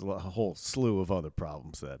 There's a whole slew of other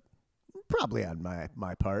problems that probably on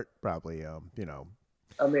my part. Probably, you know.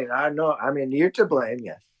 I mean, I know. I mean, you're to blame.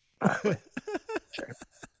 Yes. Sure.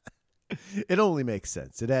 It only makes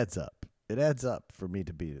sense. It adds up. It adds up for me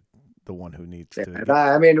to be the one who needs to. If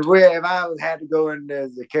I had to go in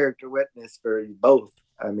as a character witness for you both,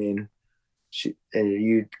 I mean,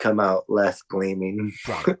 you'd come out less gleaming.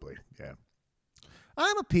 Probably, yeah.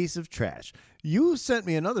 I'm a piece of trash. You sent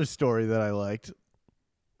me another story that I liked.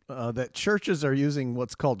 That churches are using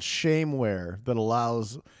what's called shameware that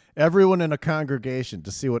allows everyone in a congregation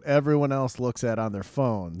to see what everyone else looks at on their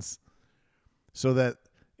phones, so that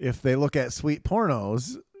if they look at sweet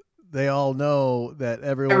pornos, they all know that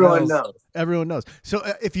everyone knows. So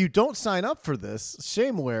if you don't sign up for this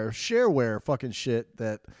shareware fucking shit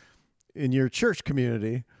that in your church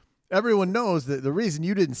community, everyone knows that the reason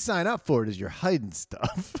you didn't sign up for it is you're hiding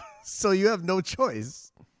stuff. So you have no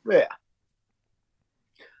choice. Yeah.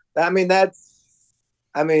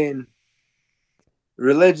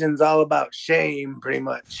 Religion's all about shame, pretty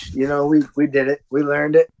much. You know, we did it. We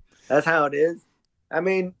learned it. That's how it is. I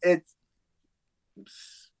mean, it's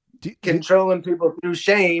controlling people through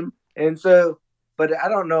shame. And so, but I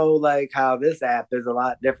don't know, like, how this app is a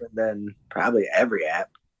lot different than probably every app.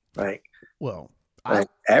 Like, well,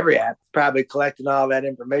 every app's probably collecting all that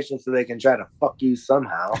information so they can try to fuck you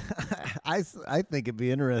somehow. I think it'd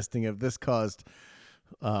be interesting if this caused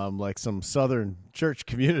like some southern church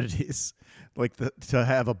communities to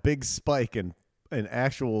have a big spike in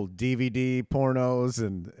actual DVD pornos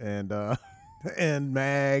and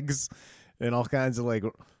mags and all kinds of like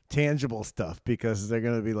tangible stuff, because they're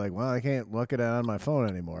going to be like, well, I can't look at it on my phone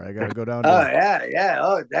anymore. I got to go down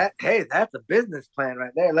to that's a business plan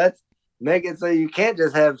right there. Let's make it so you can't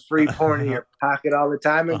just have free porn in your pocket all the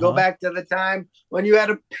time and go back to the time when you had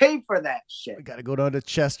to pay for that shit. We got to go down to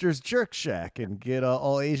Chester's Jerk Shack and get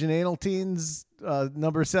all Asian anal teens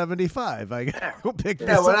number 75. I got to go pick this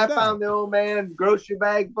up. When I found the old man's grocery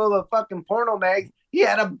bag full of fucking porno mags, he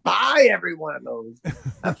had to buy every one of those.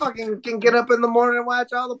 I fucking can get up in the morning and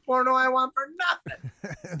watch all the porno I want for nothing.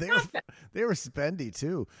 They were spendy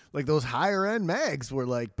too. Like those higher end mags were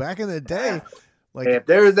like back in the day. Yeah. Like, if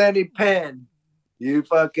there was any pen, you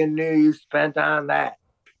fucking knew you spent on that.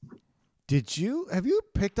 Have you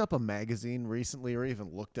picked up a magazine recently or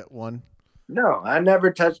even looked at one? No, I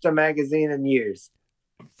never touched a magazine in years.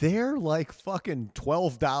 They're like fucking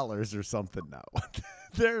 $12 or something now.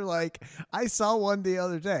 They're like, I saw one the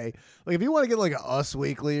other day. Like if you want to get like a Us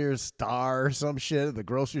Weekly or Star or some shit at the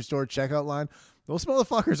grocery store checkout line, those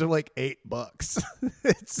motherfuckers are like $8.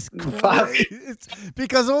 It's crazy. It's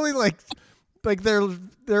because only like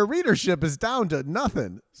their readership is down to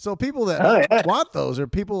nothing. So people that want those are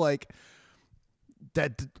people like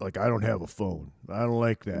that. Like, I don't have a phone. I don't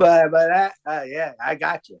like that. But that, I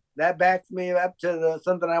got you. That backs me up to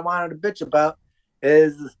something I wanted to bitch about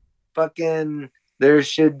is fucking. There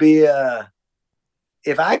should be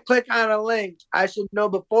if I click on a link, I should know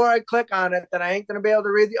before I click on it that I ain't gonna be able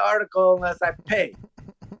to read the article unless I pay.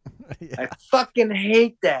 Yeah. I fucking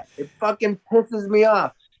hate that. It fucking pisses me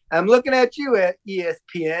off. I'm looking at you at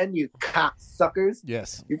ESPN, you cocksuckers.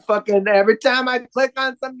 Yes. You fucking, every time I click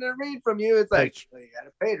on something to read from you, it's like, well, you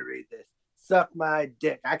gotta pay to read this. Suck my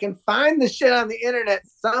dick. I can find the shit on the internet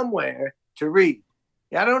somewhere to read.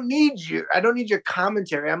 I don't need your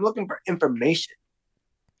commentary. I'm looking for information.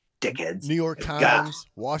 Dickheads. New York Times,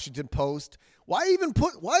 Washington Post. Why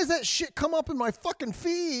does that shit come up in my fucking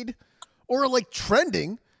feed? Or like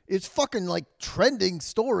trending? It's fucking like trending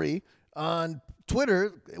story on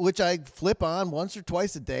Twitter, which I flip on once or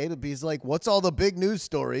twice a day to be like, what's all the big news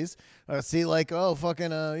stories? I see like, oh, fucking,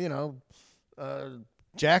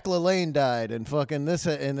 Jack LaLanne died and fucking this,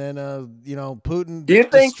 and then, Putin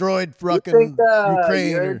destroyed fucking Ukraine.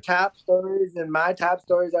 Your top stories and my top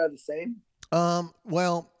stories are the same?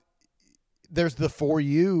 Well, there's the For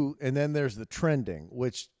You, and then there's the trending,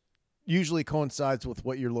 which usually coincides with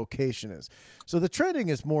what your location is. So the trending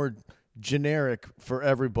is more generic for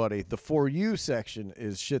everybody. The For You section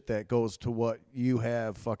is shit that goes to what you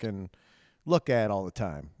have fucking look at all the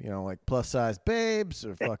time. You know, like plus size babes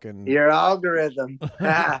or fucking your algorithm.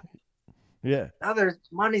 Yeah. Another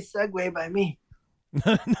money segue by me.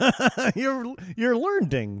 You're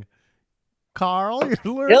learning, Carl.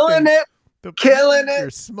 You're learning. Killing it. Killing it. You're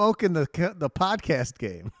smoking the podcast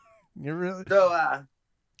game. You're really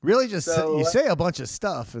really just you say a bunch of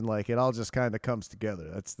stuff and like it all just kind of comes together.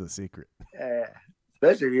 That's the secret. Yeah,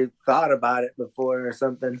 especially if you thought about it before or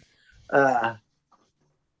something.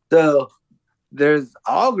 So there's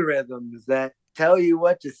algorithms that tell you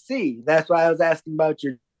what to see. That's why I was asking about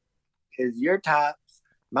your tops,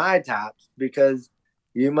 my tops, because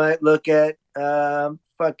you might look at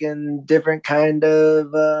fucking different kind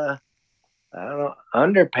of I don't know,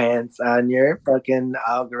 underpants on your fucking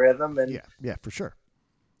algorithm. And yeah, for sure.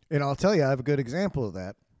 And I'll tell you, I have a good example of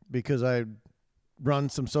that because I run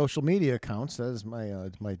some social media accounts. That is my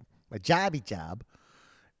jobby job.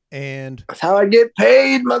 And that's how I get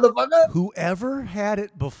paid, motherfucker. Whoever had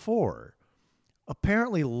it before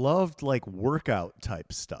apparently loved like workout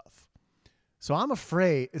type stuff. So I'm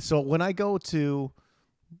afraid. So when I go to,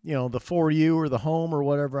 the For You or the home or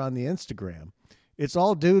whatever on the Instagram, it's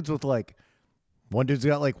all dudes with like, one dude's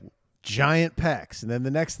got like giant pecs, and then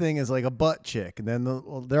the next thing is like a butt chick, and then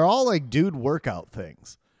they're all like dude workout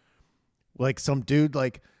things. Like some dude,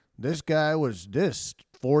 like this guy was this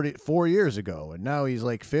 4 years ago, and now he's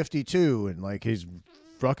like 52, and like he's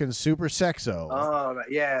fucking super sexo. Oh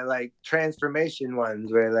yeah, like transformation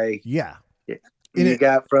ones where like you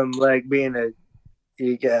got from being like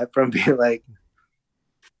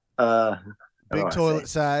big toilet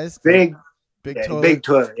size, big toilet, big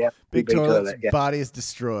toilet. Yeah. Body is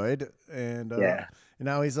destroyed, and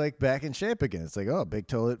now he's like back in shape again. It's like, oh, big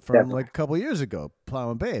toilet from like a couple years ago,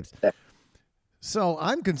 plowing babes. Yeah. So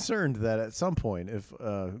I'm concerned that at some point, if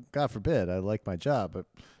God forbid, I like my job,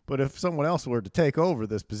 but if someone else were to take over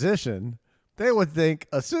this position, they would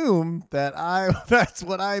assume that that's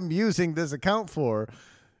what I'm using this account for,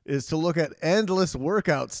 is to look at endless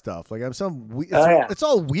workout stuff. Like I'm it's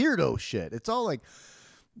all weirdo shit. It's all like,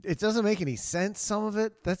 it doesn't make any sense. Some of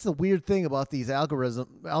it. That's the weird thing about these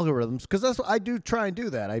algorithms, because that's what I do. Try and do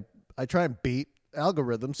that. I try and beat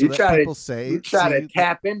algorithms so that people you try to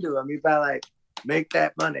tap into them. You buy like, make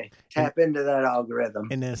that money. Tap into that algorithm.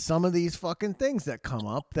 And there's some of these fucking things that come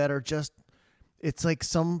up that are just, it's like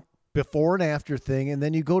some before and after thing, and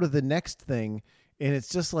then you go to the next thing, and it's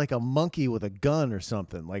just like a monkey with a gun or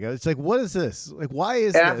something. Like it's like, what is this? Like, why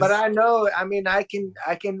is this? But I know. I mean, I can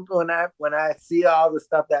when I see all the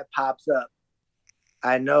stuff that pops up,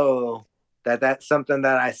 I know that that's something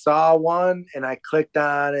that I saw one and I clicked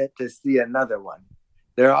on it to see another one.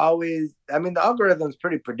 They're always. I mean, the algorithm's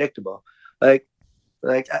pretty predictable. Like,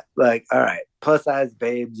 all right, plus size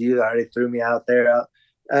babes. You already threw me out there.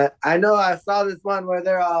 I know I saw this one where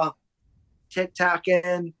they're all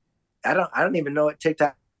TikToking. I don't even know what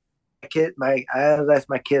TikTok. I asked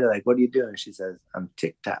my kid, like, what are you doing? She says, I'm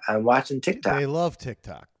watching TikTok. They love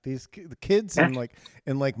TikTok. The kids and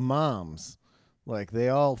like moms, like they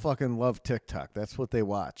all fucking love TikTok. That's what they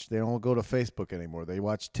watch. They don't go to Facebook anymore. They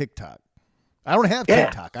watch TikTok. I don't have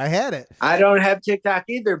TikTok. I had it. I don't have TikTok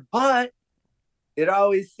either, but it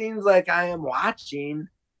always seems like I am watching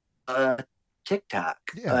TikTok.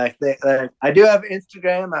 Yeah. Like I do have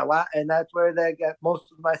Instagram. I watch, and that's where they get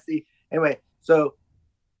most of my see. Anyway, so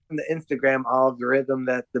the Instagram algorithm,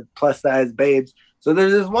 that the plus size babes. So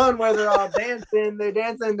there's this one where they're all dancing. They're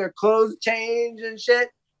dancing. Their clothes change and shit.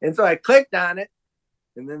 And so I clicked on it,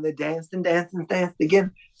 and then they danced and danced and danced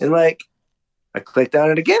again. And like, I clicked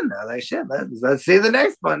on it again. I was like, shit, let's see the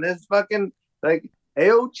next one. It's fucking like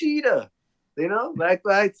Ayo Cheetah. You know, like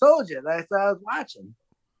I told you, that's what I was watching.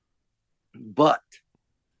 But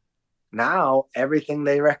now everything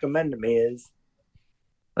they recommend to me is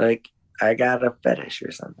like I got a fetish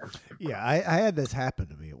or something. Yeah, I had this happen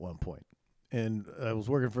to me at one point, and I was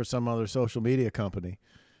working for some other social media company,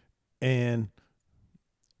 and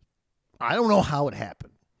I don't know how it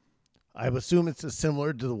happened. I assume it's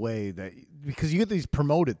similar to the way that, because you get these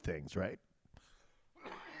promoted things, right?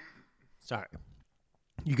 Sorry.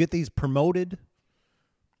 You get these promoted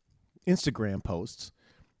Instagram posts.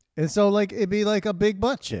 And so, like, it'd be like a big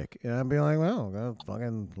butt chick. And I'd be like, well,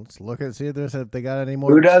 fucking, let's look and see if they got any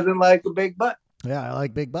more. Who doesn't like a big butt? Yeah, I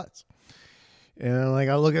like big butts. And, like,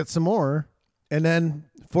 I look at some more. And then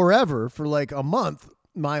forever, for like a month,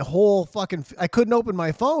 my whole fucking, I couldn't open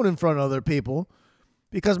my phone in front of other people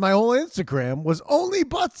because my whole Instagram was only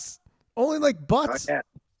butts. Only, like, butts. Oh, yeah.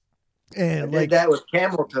 And, I did like, that with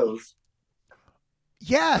camel toes.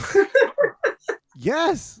 Yes.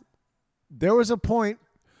 Yes. There was a point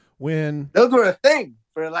when those were a thing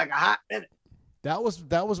for like a hot minute. That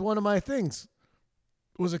was one of my things.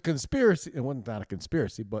 It was a conspiracy. It wasn't not a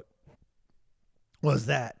conspiracy, but was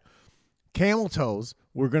that camel toes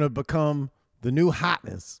were going to become the new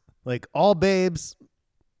hotness. Like all babes,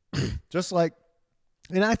 just like,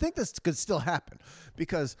 and I think this could still happen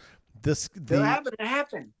because It'll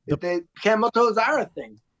happen. The camel toes are a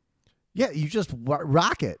thing. Yeah, you just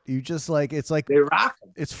rock it. You just like, it's like they rock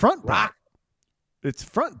them. It's front rock. It's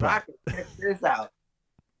front rock. Check this out.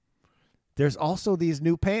 There's also these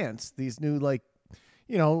new pants, these new, like,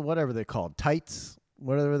 you know, whatever they're called, tights,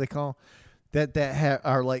 whatever they call, that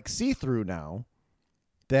are like see-through now,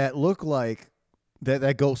 that look like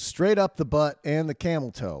that go straight up the butt and the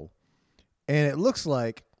camel toe, and it looks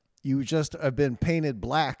like you just have been painted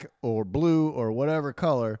black or blue or whatever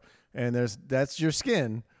color, and that's your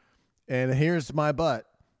skin. And here's my butt,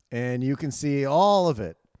 and you can see all of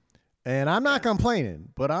it. And I'm not complaining,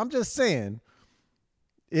 but I'm just saying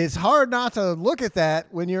it's hard not to look at that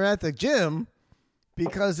when you're at the gym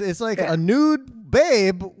because it's like a nude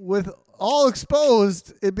babe with all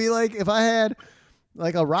exposed. It'd be like if I had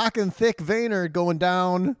like a rockin' thick veiner going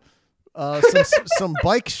down some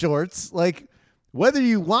bike shorts. Like whether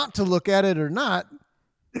you want to look at it or not,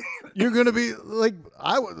 you're going to be like,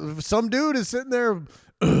 some dude is sitting there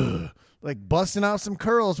like busting out some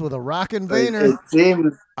curls with a rockin' veiner.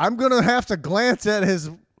 I'm going to have to glance at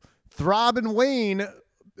his throbbing wane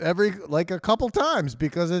a couple times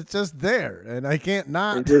because it's just there and I can't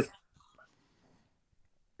not. You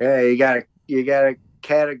gotta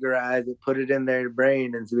categorize it, put it in their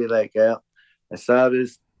brain and be like, well, I saw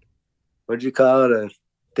this, what'd you call it? A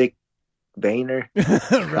thick veiner?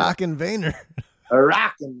 Rockin' veiner. A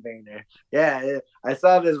rockin' veiner. Yeah. I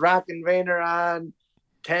saw this rockin' veiner on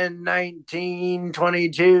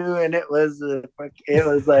 10/19/22 and it was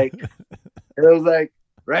like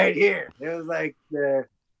right here. It was like the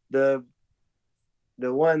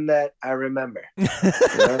one that I remember. You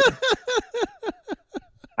know?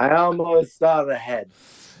 I almost saw the head.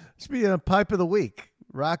 Should be a pipe of the week.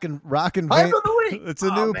 Rockin' pipe of the week. It's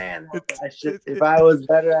a new man. If I was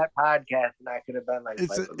better at podcasting, I could have been like.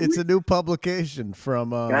 It's a new publication from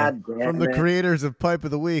the creators of Pipe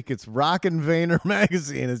of the Week. It's Rockin' Veiner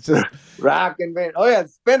magazine. It's just Rockin' Veiner. Oh yeah,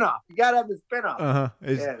 spinoff. You gotta have the spinoff.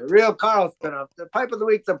 Yeah, the real Carl spinoff. The Pipe of the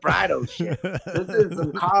Week's a Brido shit. This is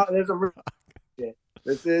some Carl. There's a real shit.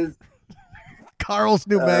 This is Carl's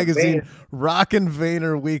new magazine, Rockin'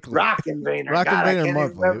 Veiner Weekly. Rockin' Veiner. Rockin' Veiner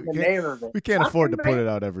Monthly. The name of it. We can't afford to put it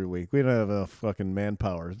out every week. We don't have enough fucking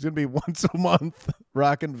manpower. It's going to be once a month,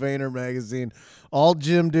 Rockin' Veiner Magazine. All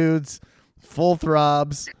gym dudes, full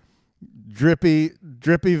throbs, drippy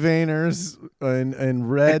Veiners,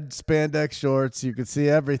 and red spandex shorts. You can see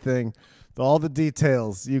everything, all the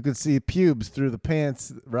details. You can see pubes through the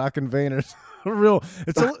pants, Rockin' Veiners.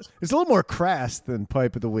 It's a little more crass than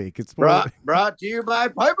Pipe of the Week. It's brought to you by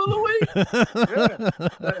Pipe of the Week.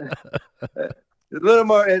 A little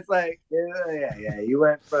more. It's like you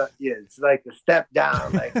went from it's like a step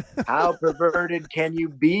down. Like how perverted can you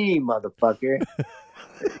be, motherfucker?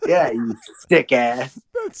 Yeah, you stick ass.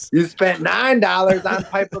 You spent $9 on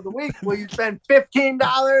Pipe of the Week. Well, you spent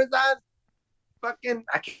 $15 on fucking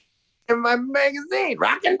my magazine,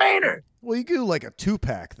 Rockin' Veiner. Well, you do like a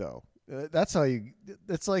 2-pack though. That's how you.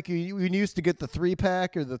 It's like you used to get the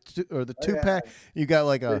 3-pack or the 2-pack. You got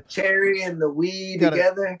like the cherry and the weed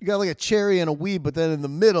together. You got like a cherry and a weed, but then in the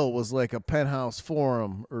middle was like a Penthouse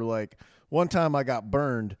Forum, or like one time I got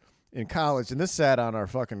burned in college, and this sat on our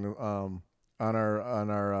fucking on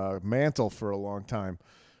our mantle for a long time.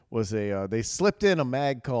 was they slipped in a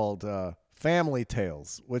mag called Family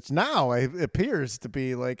Tales, which now appears to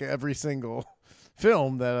be like every single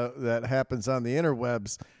film that happens on the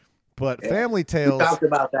interwebs. But Family Tales, we talked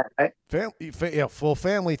about that, right? Full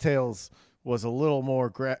Family Tales was a little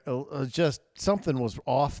more just something was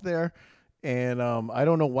off there, and I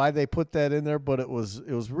don't know why they put that in there, but it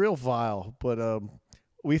was real vile. But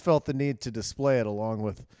we felt the need to display it along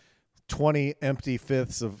with 20 empty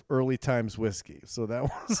fifths of early times whiskey, so that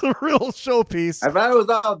was a real showpiece. I thought it was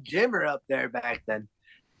all Jimmer up there back then.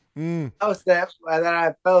 Oh, Steph, that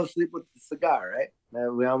I fell asleep with the cigar, right?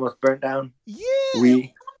 That we almost burnt down. Yeah.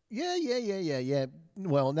 Yeah.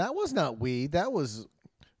 Well, that was not weed. That was,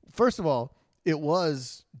 first of all, it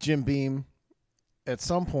was Jim Beam at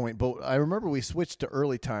some point, but I remember we switched to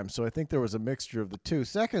early time, so I think there was a mixture of the two.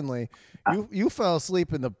 Secondly, you fell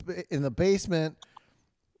asleep in the basement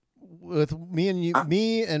with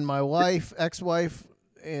me and my wife, ex-wife,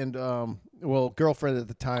 and girlfriend at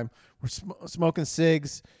the time. We're smoking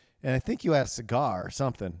cigs, and I think you had a cigar or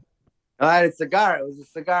something. I had a cigar. It was a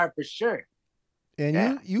cigar for sure.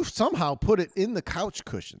 And you somehow put it in the couch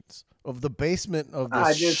cushions of the basement of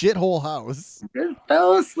this shithole house. Just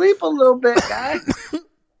fell asleep a little bit, guys.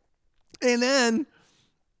 And then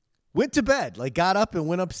went to bed. Like got up and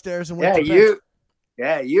went upstairs and went to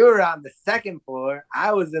bed. You were on the second floor.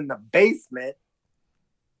 I was in the basement.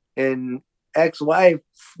 And ex-wife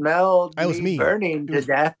smelled me burning to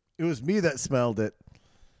death. It was me that smelled it.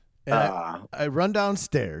 And I run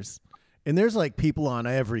downstairs. And there's like people on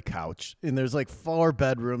every couch, and there's like 4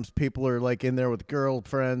 bedrooms. People are like in there with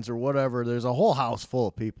girlfriends or whatever. There's a whole house full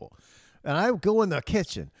of people. And I go in the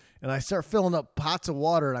kitchen and I start filling up pots of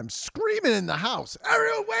water, and I'm screaming in the house,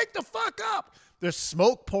 "Everyone wake the fuck up." There's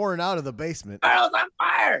smoke pouring out of the basement. House on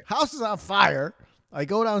fire. House is on fire. I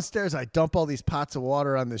go downstairs. I dump all these pots of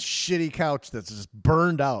water on this shitty couch that's just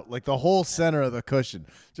burned out, like the whole center of the cushion,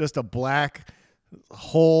 just a black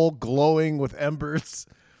hole glowing with embers.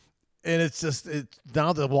 And it's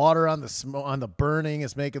now the water on the smoke, on the burning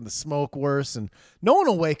is making the smoke worse, and no one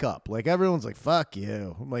will wake up. Like everyone's like, "Fuck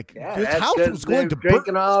you!" I'm like, this house was going to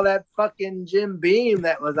drinking all that fucking Jim Beam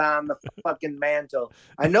that was on the fucking mantle.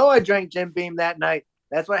 I know I drank Jim Beam that night.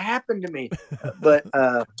 That's what happened to me. But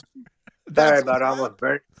sorry about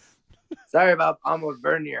almost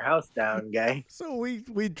burning your house down, guy. So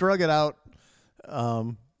we drug it out.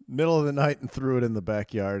 Middle of the night and threw it in the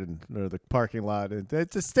backyard or the parking lot, and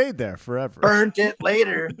it just stayed there forever. Burnt it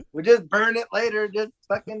later. We just burned it later. Just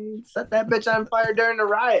fucking set that bitch on fire during the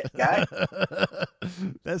riot, guy.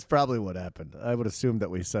 That's probably what happened. I would assume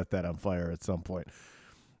that we set that on fire at some point.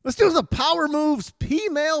 Let's do the Power Moves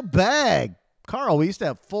P-mail bag. Carl, we used to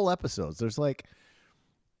have full episodes. There's like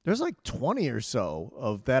 20 or so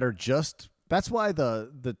of that are just. That's why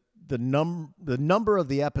the number of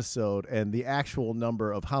the episode and the actual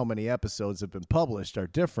number of how many episodes have been published are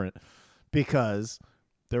different, because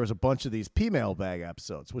there was a bunch of these P-mail bag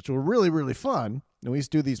episodes, which were really, really fun. And we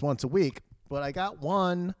used to do these once a week, but I got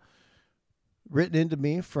one written into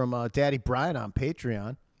me from Daddy Brian on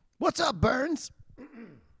Patreon. What's up, Burns?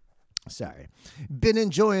 Sorry. Been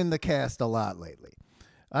enjoying the cast a lot lately.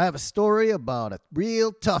 I have a story about a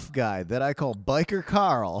real tough guy that I call Biker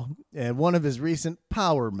Carl and one of his recent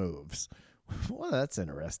power moves. Well, that's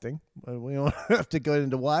interesting. We don't have to go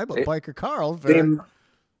into why, but Biker Carl. That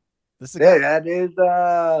is.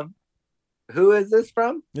 Who is this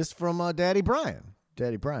from? This is from Daddy Brian.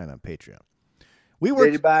 Daddy Brian on Patreon.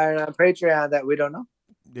 Daddy Brian on Patreon that we don't know.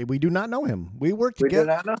 We do not know him. We work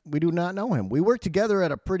together. We do not know him. We work together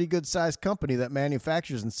at a pretty good sized company that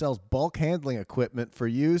manufactures and sells bulk handling equipment for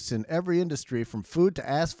use in every industry, from food to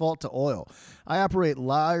asphalt to oil. I operate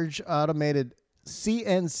large automated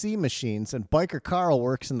CNC machines, and Biker Carl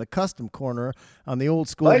works in the custom corner on the old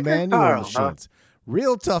school manual machines.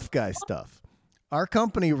 Real tough guy stuff. Our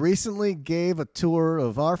company recently gave a tour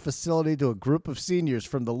of our facility to a group of seniors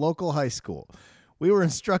from the local high school. We were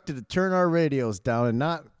instructed to turn our radios down and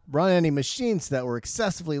not run any machines that were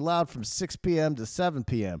excessively loud from 6 p.m. to 7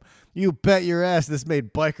 p.m. You bet your ass this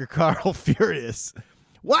made Biker Carl furious.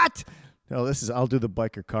 What? No, I'll do the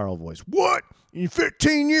Biker Carl voice. What? In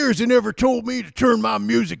 15 years, they never told me to turn my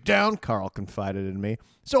music down, Carl confided in me.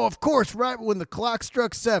 So, of course, right when the clock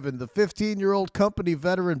struck 7, the 15-year-old company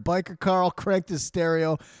veteran Biker Carl cranked his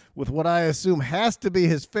stereo with what I assume has to be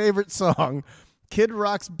his favorite song, Kid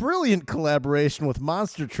Rock's brilliant collaboration with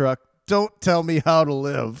Monster Truck, Don't Tell Me How to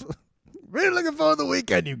Live. Really looking forward to the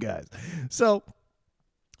weekend, you guys. So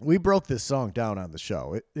we broke this song down on the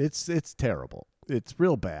show. It's terrible. It's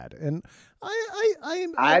real bad. And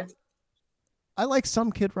I like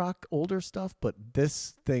some Kid Rock older stuff, but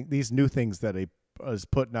these new things that is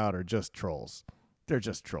putting out are just trolls. They're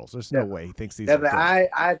just trolls. There's no way he thinks these Yeah, are but good.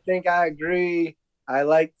 I think I agree. I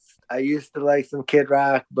used to like some Kid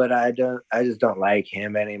Rock, but I just don't like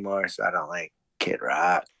him anymore. So I don't like Kid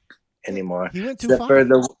Rock anymore. He went too far.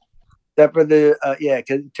 Except for the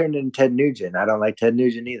because he turned into Ted Nugent. I don't like Ted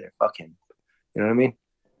Nugent either. Fuck him. You know what I mean?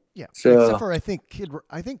 Yeah. So except for I think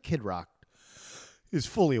Kid Rock is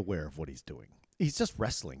fully aware of what he's doing. He's just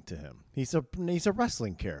wrestling to him. He's a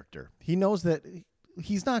wrestling character. He knows that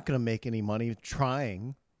he's not going to make any money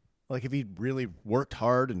trying. Like if he really worked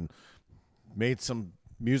hard and made some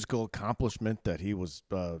musical accomplishment that he was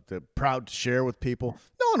proud to share with people,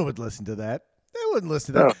 no one would listen to that. They wouldn't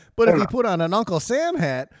listen to that. But if he put on an Uncle Sam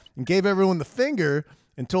hat and gave everyone the finger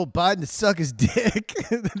and told Biden to suck his dick,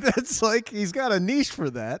 that's like he's got a niche for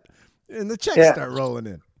that, and the checks start rolling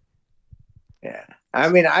in. Yeah, I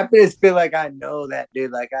mean, I just feel like I know that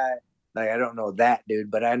dude. I don't know that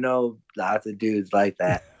dude, but I know lots of dudes like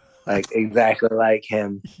that, like exactly like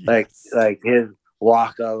him, yes. like his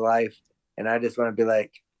walk of life, and I just want to be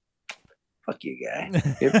like, "Fuck you, guy."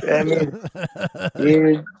 I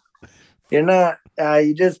mean, you're not.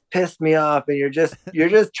 You just pissed me off, and you're just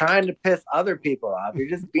trying to piss other people off. You're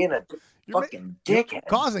just being a fucking dickhead, you're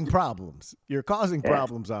causing problems. You're causing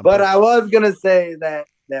problems on. But purpose. I was gonna say that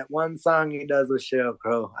one song he does with Sheryl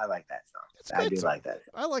Crow, I like that song. I do like that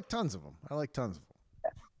song. I like tons of them.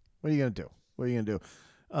 Yeah. What are you gonna do?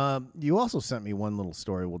 You also sent me one little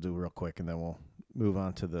story. We'll do real quick, and then we'll move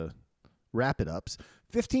on to the wrap it ups.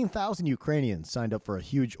 15,000 Ukrainians signed up for a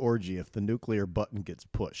huge orgy if the nuclear button gets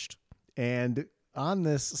pushed. And on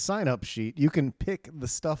this sign-up sheet, you can pick the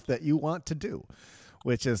stuff that you want to do,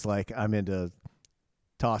 which is like I'm into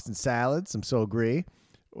tossing salads, I'm so agree,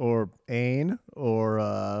 or Ain,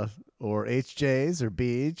 or HJs, or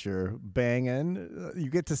beach, or banging. You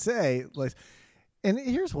get to say, like, and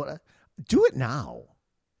here's what: do it now.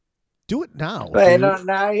 Do it now. Wait, no,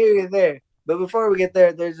 I hear you there. But before we get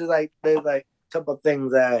there, there's a couple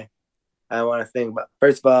things I want to think about.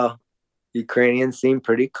 First of all, Ukrainians seem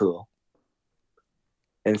pretty cool.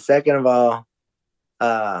 And second of all,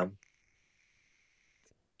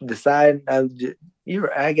 decide.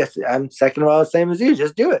 I guess I'm second of all the same as you.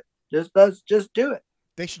 Just do it. Just do it.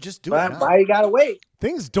 They should just do it. Why you gotta wait?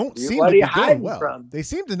 Things don't seem to be going well. From? They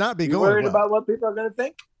seem to not be going well. Worried about what people are gonna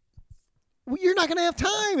think? Well, you're not gonna have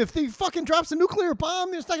time if they fucking drops a nuclear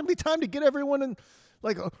bomb. There's not gonna be time to get everyone in.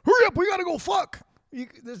 Like, hurry up, we gotta go fuck. You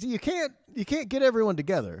can't get everyone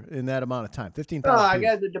together in that amount of time. 15,000. I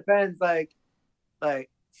guess it depends.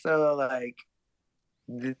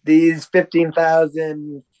 These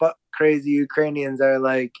 15,000 crazy Ukrainians are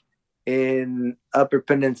like in Upper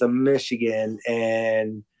Peninsula, Michigan,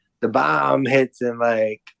 and the bomb hits in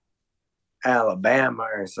like Alabama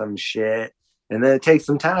or some shit, and then it takes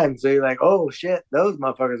some time. So you're like, oh shit, those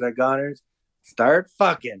motherfuckers are goners. Start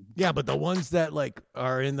fucking. Yeah, but the ones that like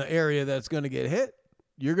are in the area that's gonna get hit,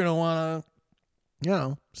 you're gonna want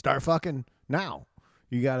to, start fucking now.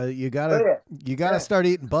 You gotta start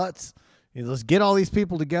eating butts. Let's get all these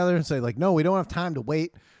people together and say like, no, we don't have time to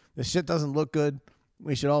wait. This shit doesn't look good.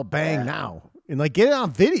 We should all bang now and like get it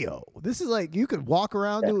on video. This is like you could walk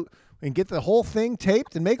around and get the whole thing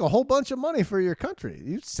taped and make a whole bunch of money for your country.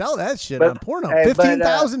 You sell that shit on Pornhub.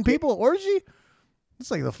 15,000 people orgy. It's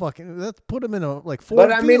like the fucking. Let's put them in a like. Ford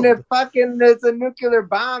But I mean, if fucking there's a nuclear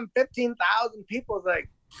bomb, 15,000 people is like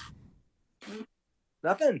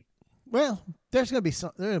nothing. Well, there's gonna be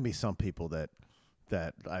some people that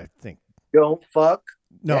I think don't fuck.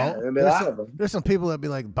 No, yeah, there's some people that be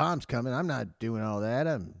like, bomb's coming. I'm not doing all that.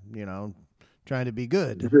 I'm trying to be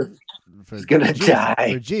good. He's gonna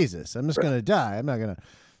die for Jesus. I'm just gonna die. I'm not gonna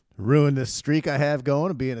ruin this streak I have going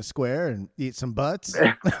and be in a square and eat some butts.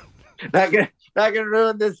 Not gonna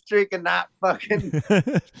ruin this streak and not fucking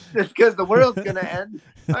just because the world's gonna end.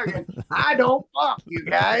 I don't fuck you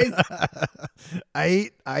guys. I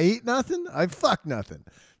eat nothing. I fuck nothing.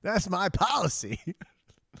 That's my policy.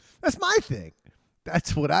 That's my thing.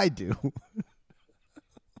 That's what I do.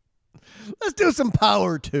 Let's do some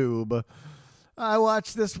Power Tube. I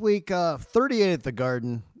watched this week 38 at the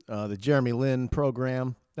Garden, the Jeremy Lin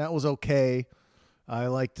program. That was okay. I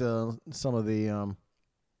liked some of the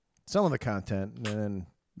content, and then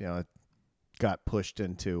it got pushed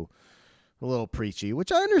into a little preachy,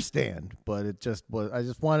 which I understand, but it just was. I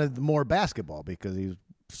just wanted more basketball because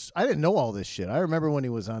I didn't know all this shit. I remember when he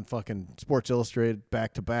was on fucking Sports Illustrated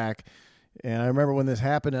back to back, and I remember when this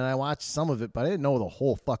happened, and I watched some of it, but I didn't know the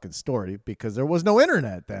whole fucking story because there was no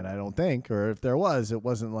internet then, I don't think, or if there was, it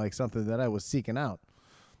wasn't like something that I was seeking out.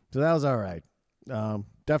 So that was all right.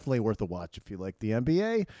 Definitely worth a watch if you like the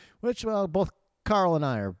NBA, which both Carl and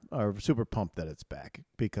I are super pumped that it's back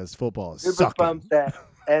because football is Super sucking. pumped that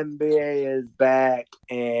NBA is back,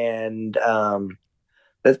 and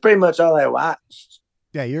that's pretty much all I watched.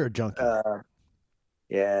 Yeah, you're a junkie.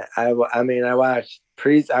 Yeah, I watched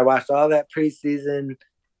all that preseason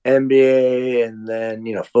NBA, and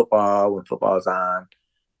then football when football's on.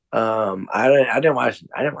 I didn't watch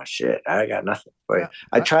shit. I got nothing for you.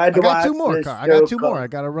 I tried to watch. I got two more, Carl. I got two more. I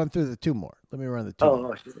got to run through the two more. Let me run the two.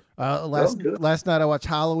 Oh, shit. Last night I watched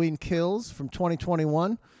Halloween Kills from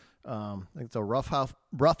 2021. I think it's a Rough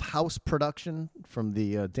House production from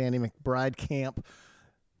the Danny McBride camp.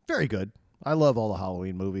 Very good. I love all the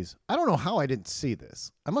Halloween movies. I don't know how I didn't see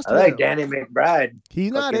this. I like Danny McBride.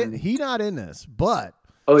 He's not in this, but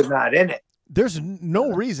he's not in it. There's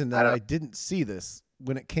no reason that I didn't see this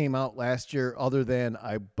when it came out last year, other than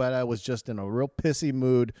I was just in a real pissy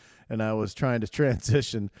mood and I was trying to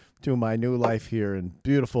transition to my new life here in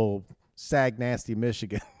beautiful Sagnasty,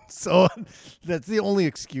 Michigan. So that's the only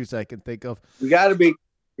excuse I can think of. You gotta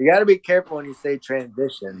be careful when you say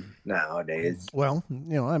transition nowadays. Well,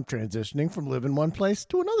 I'm transitioning from living one place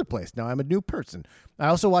to another place. Now I'm a new person. I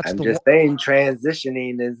also watched. I'm just saying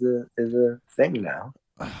transitioning is a thing now.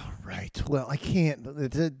 Oh, right. Well, I can't.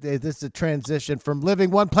 This is a transition from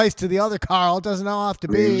living one place to the other, Carl. It doesn't all have to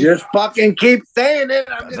be. You just fucking keep saying it.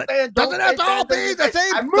 I'm just saying. Doesn't have to all be the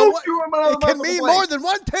same. I moved to another. It can mean more than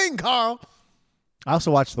one thing, Carl. I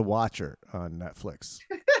also watched The Watcher on Netflix.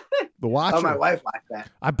 The Watcher. Oh, my wife liked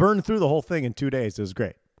that. I burned through the whole thing in 2 days. It was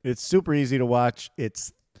great. It's super easy to watch.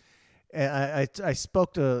 I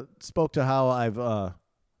spoke to how I've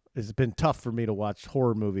it's been tough for me to watch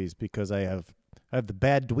horror movies because I have the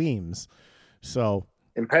bad dweems. So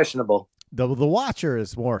impressionable. The Watcher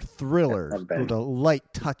is more thriller with a light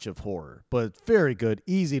touch of horror, but very good,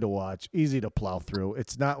 easy to watch, easy to plow through.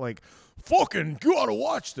 It's not like, fucking gotta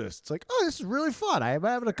watch this. It's like, oh, this is really fun. I'm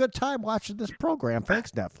having a good time watching this program.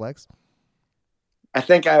 Thanks, Netflix. I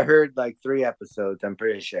think I heard like 3 episodes. I'm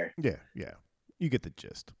pretty sure. Yeah. You get the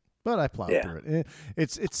gist. But I plowed through it.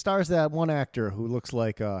 It stars that one actor who looks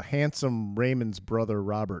like handsome Raymond's brother,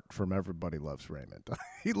 Robert, from Everybody Loves Raymond.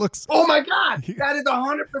 He looks. Oh my God, that is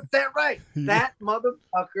 100% right. That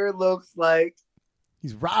motherfucker looks like.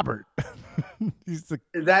 He's Robert.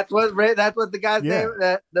 That's what the guy's name.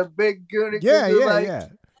 The big goon. Yeah.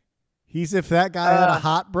 He's if that guy had a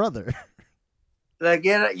hot brother. Like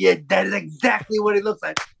that is exactly what he looks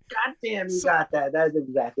like. God damn, you got that. That's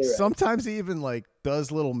exactly right. Sometimes he even like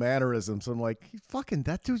does little mannerisms. I'm like,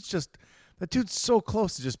 that dude's so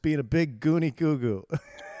close to just being a big goony goo.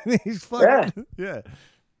 He's fucking yeah.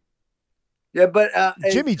 But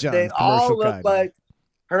Jimmy John. They all look like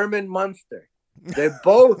Herman Munster. They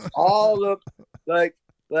both all look like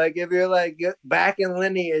if you're like back in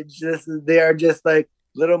lineage, they are just like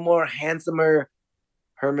little more handsomer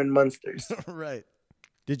Herman Munsters. Right.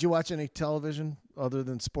 Did you watch any television other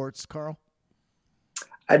than sports, Carl?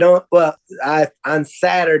 I don't. Well, on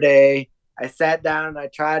Saturday I sat down and I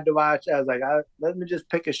tried to watch. I was like, let me just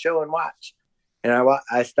pick a show and watch. And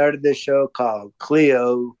I started this show called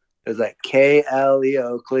Cleo. It was like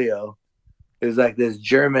Kleo, Cleo. It was like this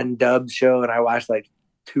German dub show, and I watched like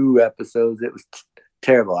 2 episodes. It was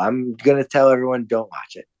terrible. I'm gonna tell everyone, don't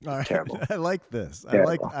watch it. It's right. Terrible. I like this.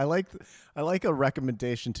 Terrible. I like a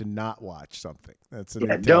recommendation to not watch something. That's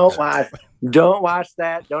don't watch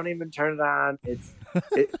that. Don't even turn it on.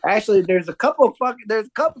 Actually there's a couple. Some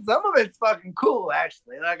of it's fucking cool.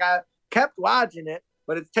 Actually, like I kept watching it,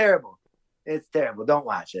 but it's terrible. It's terrible. Don't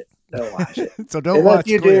watch it. Don't watch it. So don't watch.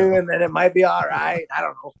 You do, and then it might be all right. I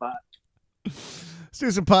don't know. Fuck. Let's do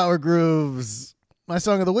some power grooves. My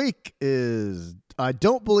song of the week is I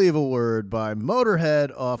Don't Believe a Word by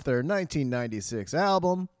Motorhead off their 1996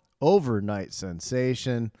 album, Overnight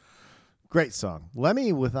Sensation. Great song.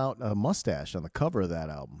 Lemmy without a mustache on the cover of that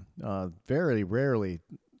album. Very rarely.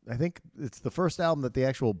 I think it's the first album that the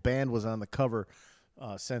actual band was on the cover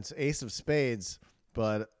since Ace of Spades.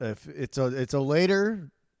 But if it's a later,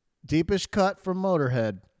 deepish cut from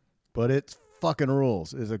Motorhead, but it's fucking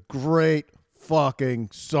rules. It's a great fucking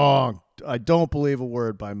song. I Don't Believe a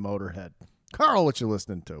Word by Motorhead. Carl, what you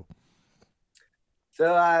listening to?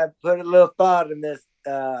 So I put a little thought in this,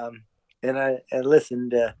 and I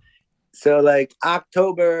listened to. So like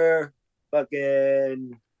October,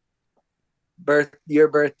 fucking your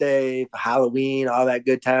birthday, Halloween, all that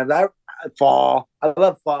good times. Fall. I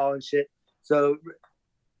love fall and shit. So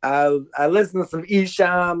I listened to some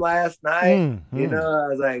Esham last night. You know, I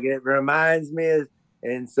was like, it reminds me of,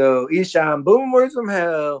 and so Esham, Boom Words from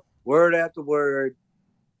Hell, word after word.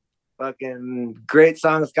 Fucking great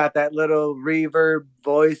song. It's got that little reverb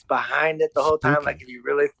voice behind it the whole time. Like if you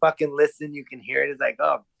really fucking listen, you can hear it. It's like,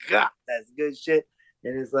 oh God, that's good shit.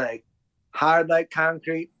 And it's like hard like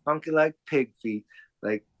concrete, funky like pig feet,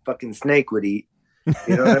 like fucking Snake would eat.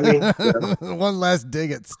 You know what I mean? So, one last dig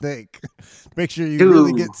at Snake. Make sure you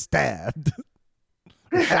really get stabbed.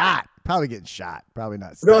 Shot. Probably getting shot. Probably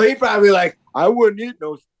not stabbed. No, he probably like, I wouldn't eat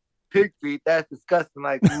no pig feet. That's disgusting.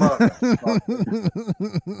 Like, mother.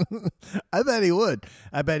 I bet he would.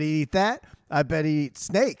 I bet he'd eat that. I bet he'd eat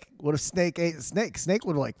snake. What if Snake ate a snake? Snake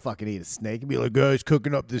would like fucking eat a snake and be like, guys,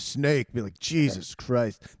 cooking up this snake. Be like, Jesus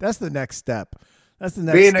Christ. That's the next step. That's the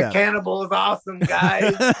next Being step. a cannibal is awesome,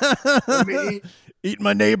 guys. Eating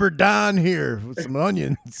my neighbor Don here with some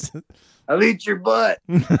onions. I'll eat your butt.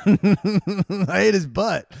 I ate his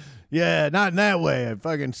butt. Yeah, not in that way. I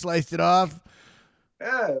fucking sliced it off.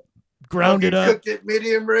 Yeah. Ground it up. Cooked it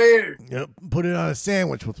medium rare. Yep. Put it on a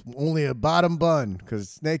sandwich with only a bottom bun because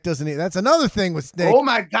Snake doesn't eat. That's another thing with Snake. Oh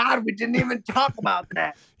my God, we didn't even talk about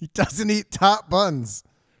that. He doesn't eat top buns.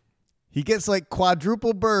 He gets like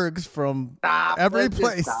quadruple burgers from every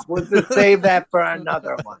place. Let's just save that for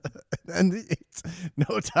another one. And he eats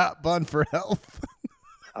no top bun for health.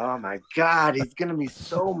 Oh my God, he's gonna be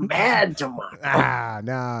so mad tomorrow.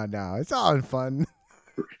 No. It's all in fun.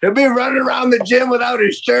 He'll be running around the gym without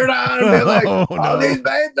his shirt on and be like, all these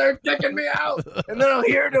babes are kicking me out. And then I'll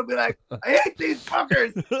hear it, he'll be like, I hate these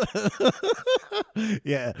fuckers.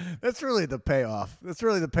 Yeah, that's really the payoff. That's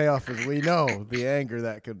really the payoff is we know the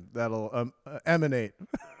anger that'll emanate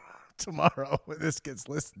tomorrow when this gets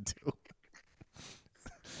listened to.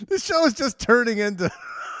 This show is just turning into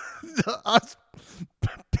us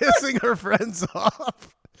pissing our friends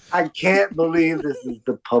off. I can't believe this is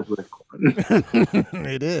the public one.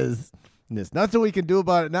 It is. There's nothing we can do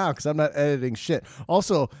about it now because I'm not editing shit.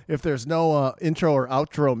 Also, if there's no intro or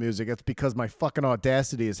outro music, it's because my fucking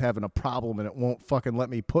Audacity is having a problem and it won't fucking let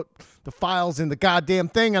me put the files in the goddamn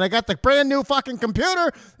thing. And I got the brand new fucking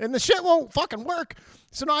computer and the shit won't fucking work.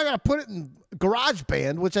 So now I got to put it in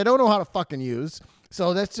GarageBand, which I don't know how to fucking use.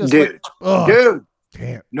 So that's just dude.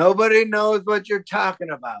 Damn. Nobody knows what you're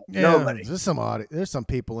talking about. Yeah, Nobody. There's some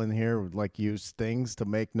people in here who like use things to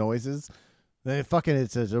make noises.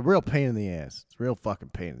 It's a real pain in the ass. It's a real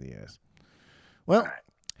fucking pain in the ass. Well,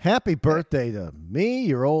 happy birthday to me,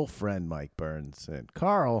 your old friend Mike Burns. And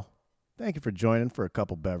Carl, thank you for joining for a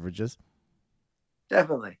couple beverages.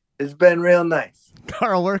 Definitely. It's been real nice.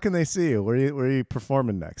 Carl, where can they see you? Where are you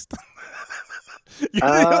performing next?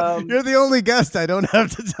 You're the only guest I don't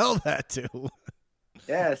have to tell that to.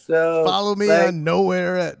 Yeah, so follow me on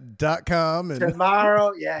nowhere.com. And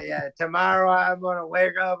tomorrow, tomorrow I'm going to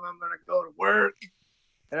wake up, I'm going to go to work,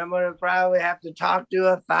 and I'm going to probably have to talk to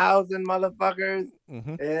 1,000 motherfuckers,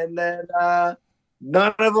 and then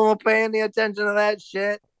none of them will pay any attention to that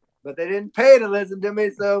shit, but they didn't pay to listen to me,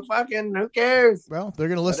 so fucking who cares? Well, they're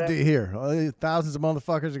going to listen to you here. Thousands of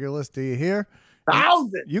motherfuckers are going to listen to you here.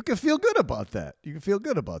 1,000. You can feel good about that.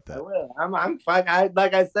 I will. I'm fine.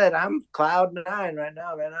 Like I said, I'm cloud 9 right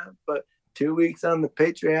now, man. I put 2 weeks on the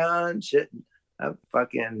Patreon. Shit, I'm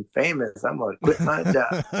fucking famous. I'm gonna quit my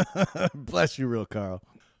job. Bless you, real Carl.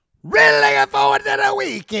 Really looking forward to the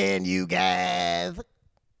weekend, you guys.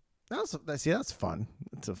 That's fun.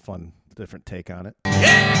 It's a fun, different take on it.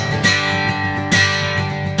 Yeah.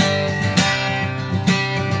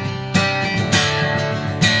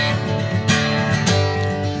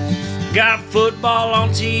 Got football on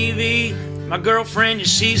TV. My girlfriend,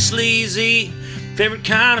 she's sleazy. Favorite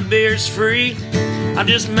kind of beer's free. I'm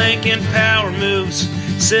just making power moves,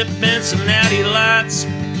 sipping some natty lights.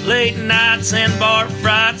 Late nights and bar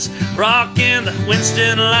frights, rocking the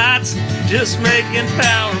Winston lights. Just making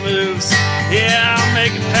power moves. Yeah, I'm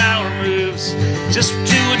making power moves. Just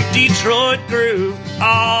to a Detroit groove.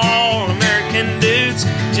 All American dudes,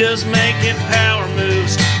 just making power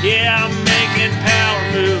moves. Yeah, I'm making power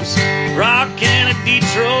moves. Rocking a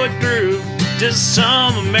Detroit groove. Just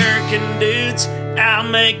some American dudes out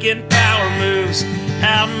making power moves.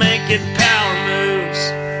 Out making power moves.